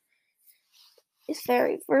things. He's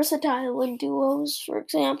very versatile in duos. For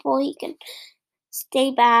example, he can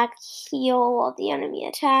stay back, heal while the enemy's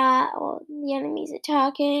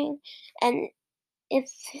attacking, and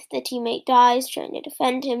if the teammate dies trying to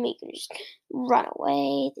defend him, he can just run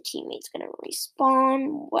away. The teammate's gonna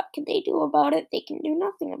respawn. What can they do about it? They can do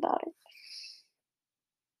nothing about it.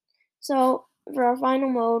 So for our final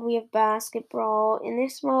mode, we have Basketball. In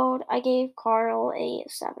this mode, I gave Carl a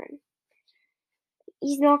 7.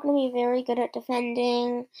 He's not going to be very good at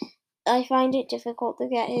defending. I find it difficult to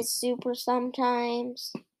get his super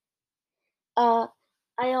sometimes. I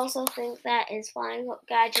also think that his flying hook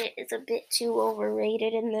gadget is a bit too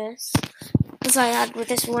overrated in this. Because I had with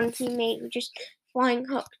this one teammate who just flying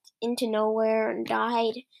hooked into nowhere and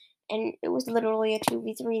died. And it was literally a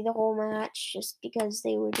 2v3 the whole match just because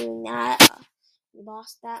they were doing that. We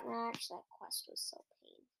lost that match. That quest was so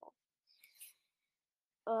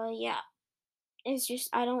painful. Yeah. It's just,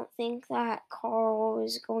 I don't think that Carl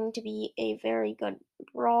is going to be a very good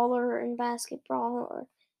brawler in basketball, or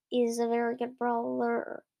is a very good brawler,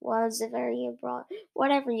 or was a very good brawler,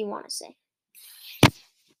 whatever you want to say.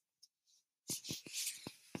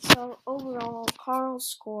 So overall, Carl's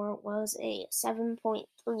score was a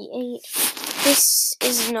 7.38. This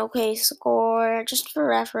is an okay score, just for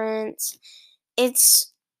reference.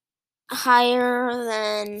 It's higher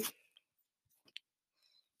than.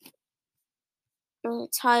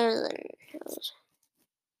 It's higher than.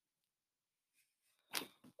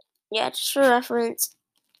 Yeah, just for reference,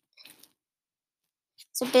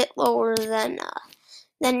 it's a bit lower than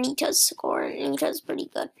Nita's score, and Nita's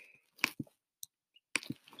pretty good.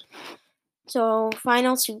 So,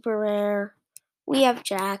 final super rare, we have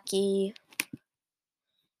Jackie.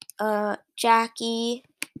 Jackie,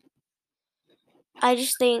 I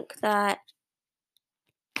just think that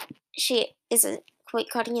she isn't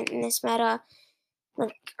quite cutting it in this meta.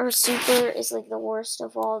 Like, her super is like the worst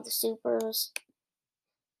of all the supers.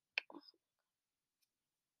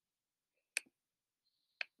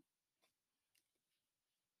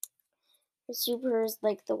 The super is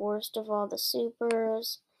like the worst of all the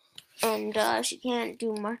supers, and she can't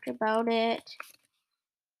do much about it.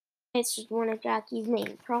 It's just one of Jackie's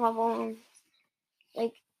main problems.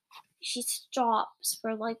 Like, she stops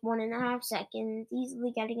for like 1.5 seconds,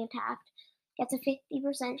 easily getting attacked, gets a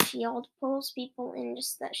 50% shield, pulls people in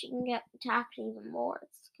just so that she can get attacked even more.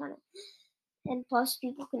 It's kind of, and plus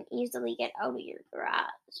people can easily get out of your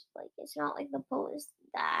grasp. Like, it's not like the pull is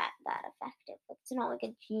that effective. Like, it's not like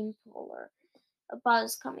a gene pull or a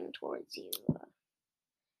buzz coming towards you.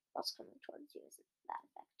 Buzz coming towards you isn't that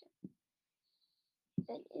effective.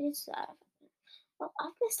 It is that effective. Well,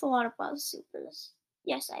 I've missed a lot of buzz supers.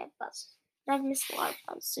 Yes, I have buzz. I've missed a lot of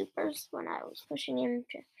buzz supers when I was pushing him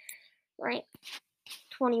to rank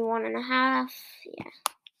 21.5. Yeah.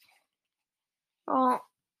 Well,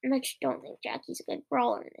 I just don't think Jackie's a good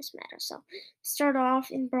brawler in this meta. So, to start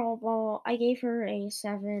off in Brawl Ball, I gave her a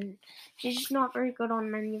 7. She's just not very good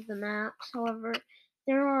on many of the maps. However,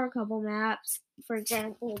 there are a couple maps, for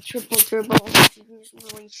example, Triple Dribble, she can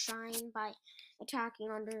just really shine by attacking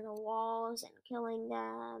under the walls and killing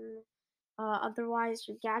them. Otherwise,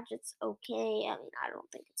 her gadget's okay. I mean, I don't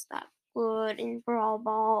think it's that good in Brawl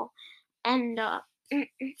Ball. And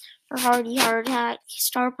for Hardy Heart Attack,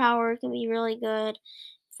 Star Power can be really good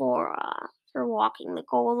for walking the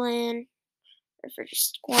goal in, or for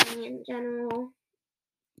just scoring in general.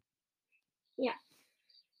 Yeah.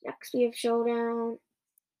 Next we have Showdown.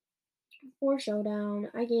 For Showdown,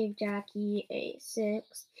 I gave Jackie a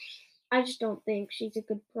 6. I just don't think she's a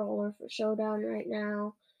good brawler for Showdown right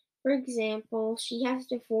now. For example, she has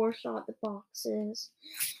to 4-shot the boxes.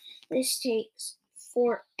 This takes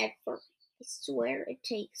forever. I swear it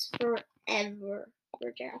takes forever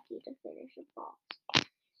for Jackie to finish a box.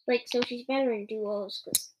 Like, so she's better in duos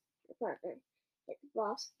because her partner hit the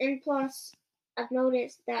box. And plus, I've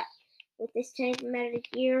noticed that with this tank meta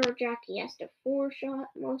here, Jackie has to 4-shot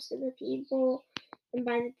most of the people. And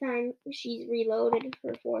by the time she's reloaded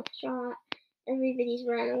her 4th shot, everybody's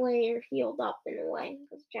ran away or healed up in a way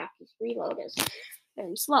because Jackie's reload is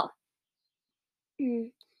very slow.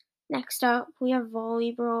 Next up, we have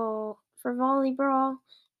Volleyball. For Volleyball,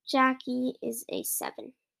 Jackie is a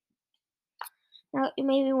 7. Now, you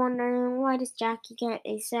may be wondering, why does Jackie get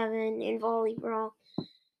a 7 in Volleyball?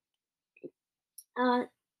 Uh,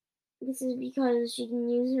 this is because she can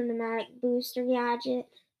use her pneumatic booster gadget.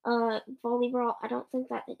 Volleyball, I don't think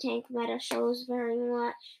that the tank meta shows very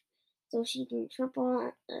much. So she can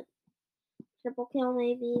triple kill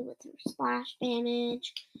maybe with her splash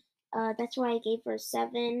damage. That's why I gave her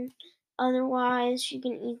 7. Otherwise, she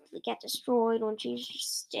can easily get destroyed when she's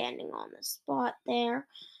just standing on the spot there.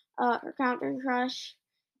 Her counter crush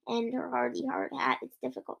and her hardy hard hat, it's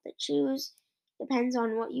difficult to choose. Depends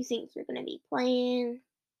on what you think you're going to be playing.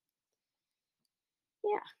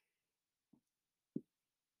 Yeah.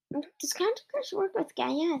 Does counter crush work with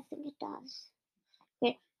Gaia? I think it does.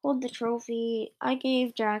 Okay, hold the trophy. I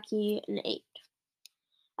gave Jackie an 8.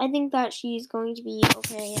 I think that she's going to be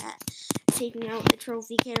okay at taking out the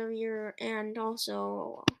trophy carrier and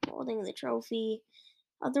also holding the trophy.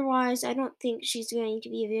 Otherwise, I don't think she's going to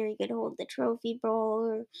be a very good hold the trophy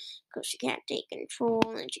brawler because she can't take control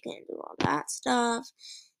and she can't do all that stuff.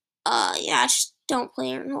 Yeah, just don't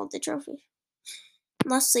play her and hold the trophy.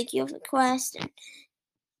 Unless, like, you have a quest and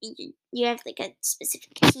you have, like, a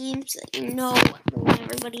specific team so that you know what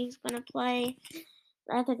everybody's gonna play,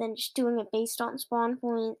 rather than just doing it based on spawn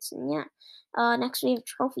points. And yeah, next we have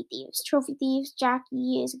Trophy Thieves. Trophy Thieves,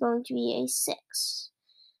 Jackie is going to be a 6.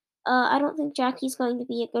 I don't think Jackie's going to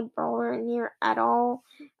be a good brawler in here at all.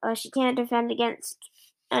 She can't defend against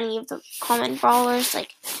any of the common brawlers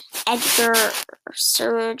like Edgar or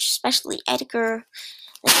Surge, especially Edgar.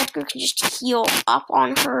 Like Edgar can just heal up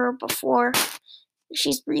on her before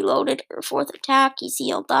she's reloaded her 4th attack. He's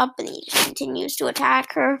healed up and he just continues to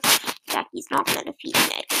attack her. Jackie's not going to defeat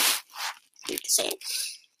Edgar. I hate to say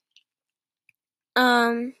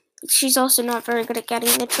it. She's also not very good at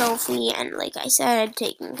getting the trophy and, like I said,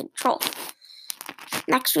 taking control.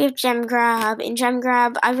 Next we have Gem Grab. In Gem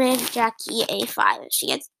Grab, I rated Jackie a 5. She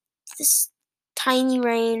gets this tiny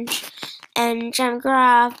range, and Gem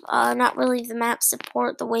Grab, not really the map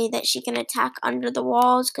support the way that she can attack under the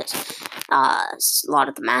walls, because a lot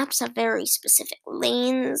of the maps have very specific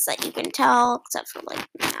lanes that you can tell, except for like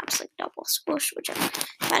maps like Double Swoosh, which are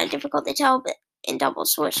kind of difficult to tell, but in Double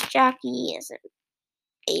Swoosh, Jackie isn't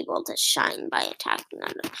able to shine by attacking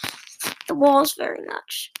under the walls very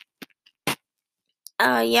much.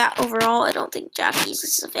 Yeah, overall, I don't think Jackie's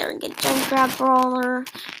is a very good gem grab brawler.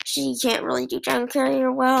 She can't really do gem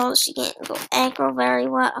carrier well. She can't go aggro very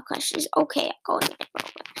well. Okay, she's okay at going aggro,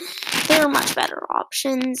 but there are much better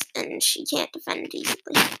options, and she can't defend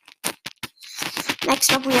easily.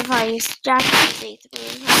 Next up, we have Ice. Jackie is a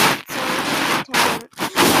 3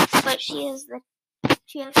 but she has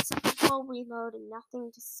such a slow reload and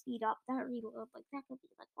nothing to speed up that reload. Like, that could be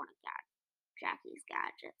like one of Jackie's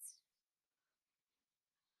gadgets.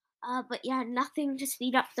 But yeah, nothing to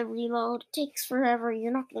speed up the reload. It takes forever.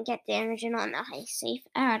 You're not gonna get damage in on the ice safe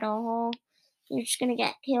at all. You're just gonna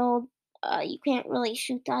get killed. You can't really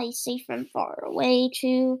shoot the ice safe from far away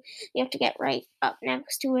too. You have to get right up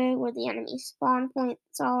next to it where the enemy spawn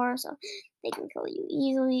points are, so they can kill you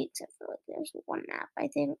easily. Except for like there's one map I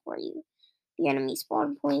think where the enemy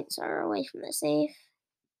spawn points are away from the safe.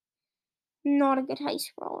 Not a good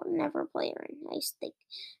heist brawler. Never play her in heist. Like,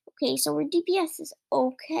 okay, so her DPS is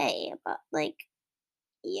okay, but like,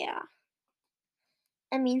 yeah.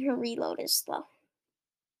 I mean, her reload is slow.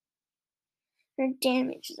 Her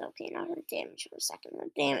damage is okay, not her damage per second. Her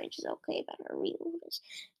damage is okay, but her reload is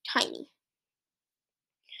tiny.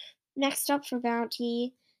 Next up for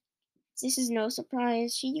Bounty, this is no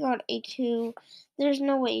surprise. She got a 2. There's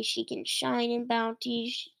no way she can shine in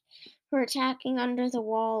Bounty. Her attacking under the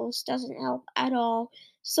walls doesn't help at all.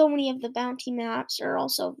 So many of the Bounty maps are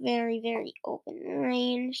also very, very open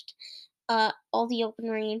ranged. All the open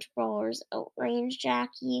range brawlers outrange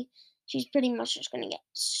Jackie. She's pretty much just gonna get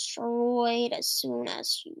destroyed as soon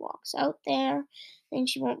as she walks out there, and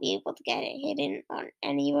she won't be able to get it hidden on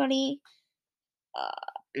anybody,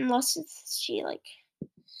 unless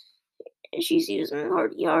she's using a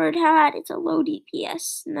hard yard hat. It's a low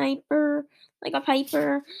DPS sniper, like a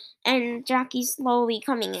Piper, and Jackie's slowly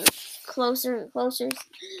coming in closer and closer.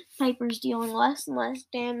 Piper's dealing less and less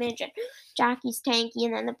damage, and Jackie's tanky,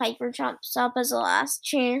 and then the Piper jumps up as a last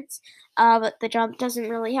chance. But the jump doesn't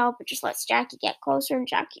really help. It just lets Jackie get closer, and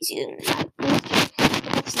Jackie's using that.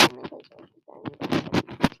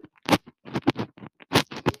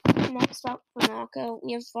 Next up for Knockout,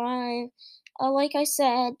 we have 5. Like I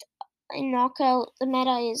said, in Knockout, the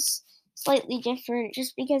meta is slightly different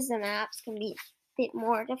just because the maps can be a bit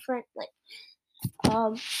more different. Like,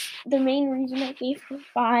 the main reason I gave her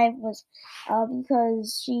 5 was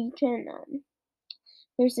because she can.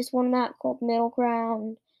 There's this one map called Middle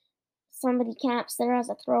Ground. Somebody camps there as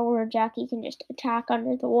a thrower. Jackie can just attack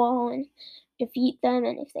under the wall and defeat them,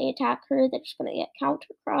 and if they attack her, they're just gonna get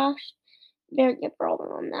counter crushed. Very good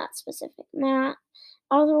brawler on that specific map.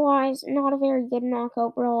 Otherwise, not a very good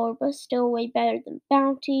knockout brawler, but still way better than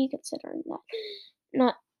Bounty, considering that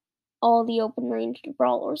not all the open ranged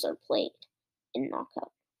brawlers are played in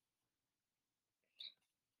knockout.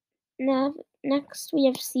 Now, next we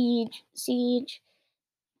have Siege. Siege.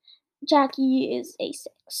 Jackie is a 6,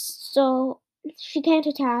 so she can't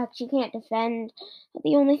attack, she can't defend.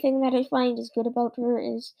 The only thing that I find is good about her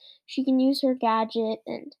is she can use her gadget,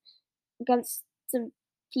 and against some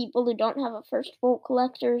people who don't have a first bolt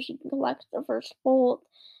collector, she can collect the first bolt.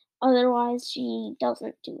 Otherwise, she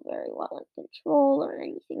doesn't do very well in control or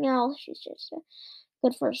anything else. She's just a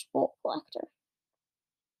good first bolt collector.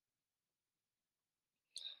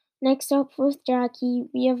 Next up with Jackie,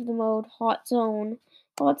 we have the mode Hot Zone.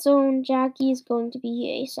 Hot Zone, Jackie is going to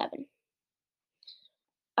be a 7.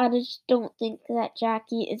 I just don't think that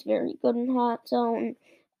Jackie is very good in Hot Zone.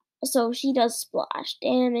 So she does splash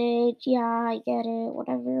damage. Yeah, I get it.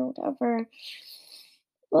 Whatever.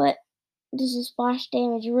 But does the splash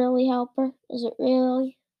damage really help her? Does it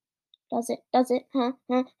really? Does it? Does it? Huh?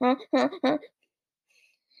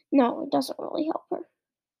 No, it doesn't really help her.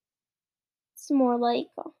 It's more like,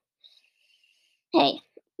 hey,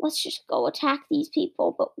 let's just go attack these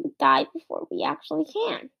people, but we die before we actually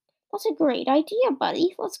can. That's a great idea,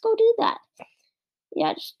 buddy. Let's go do that.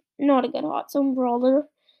 Yeah, just not a good hot zone brawler,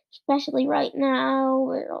 especially right now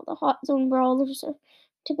where all the hot zone brawlers are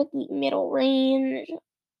typically middle range.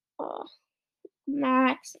 Uh,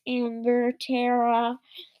 Max, Amber, Tara,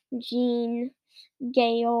 Jean,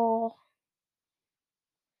 Gale,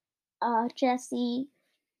 Jessie,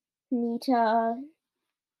 Nita.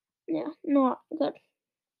 Yeah, not good.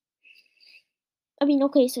 I mean,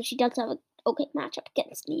 okay, so she does have a okay matchup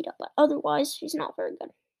against Nita, but otherwise she's not very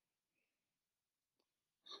good.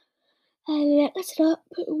 And next up,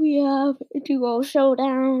 we have Duo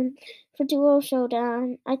Showdown. For Duo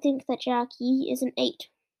Showdown, I think that Jackie is an 8.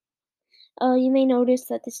 You may notice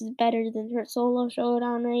that this is better than her Solo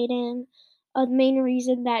Showdown rating. The main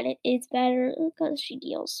reason that it is better is because she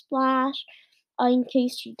deals splash. In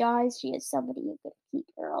case she dies, she has somebody who can keep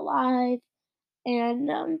her alive. And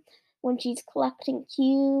when she's collecting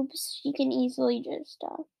cubes, she can easily just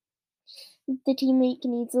the teammate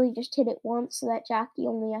can easily just hit it once so that Jackie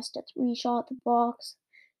only has to 3-shot the box.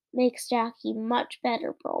 Makes Jackie much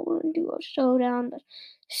better brawler in Duo Showdown, but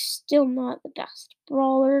still not the best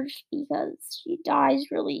brawler just because she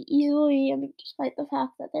dies really easily, and despite the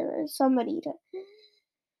fact that there is somebody to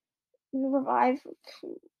revive,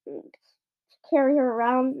 carry her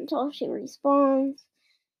around until she respawns.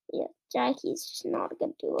 Yeah, Jackie's just not a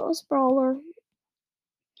good duos brawler.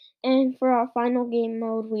 And for our final game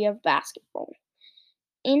mode, we have basketball.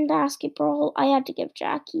 In basketball, I had to give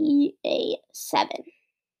Jackie a 7.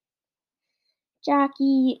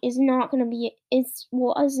 Jackie is not gonna be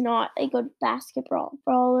was not a good basketball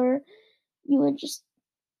brawler. You would just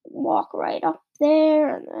walk right up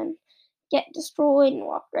there and then get destroyed and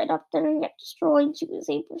walk right up there and get destroyed. She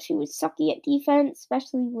was sucky at defense,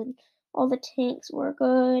 especially when all the tanks were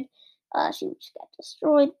good. She would just get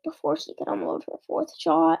destroyed before she could unload her 4th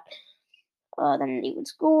shot. Then they would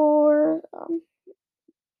score.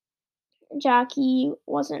 Jackie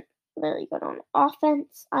wasn't very good on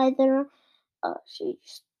offense either. She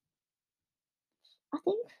just, I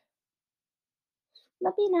think,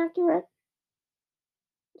 that'd be an accurate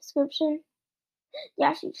description.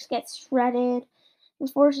 Yeah, she just gets shredded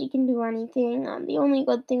before she can do anything. The only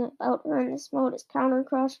good thing about her in this mode is counter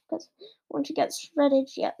crush because when she gets shredded,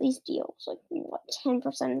 she at least deals like 10%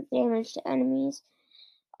 of damage to enemies.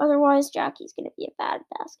 Otherwise, Jackie's gonna be a bad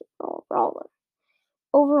basketball brawler.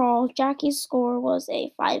 Overall, Jackie's score was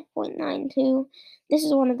a 5.92. This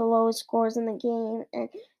is one of the lowest scores in the game, and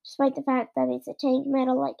despite the fact that it's a tank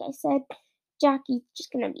medal, like I said, Jackie's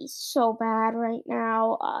just gonna be so bad right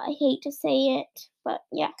now. I hate to say it, but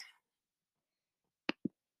yeah.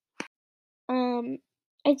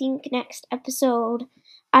 I think next episode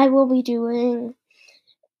I will be doing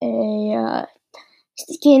a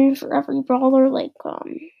skin for every brawler, like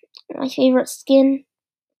my favorite skin.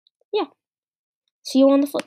 Yeah. See you on the flip.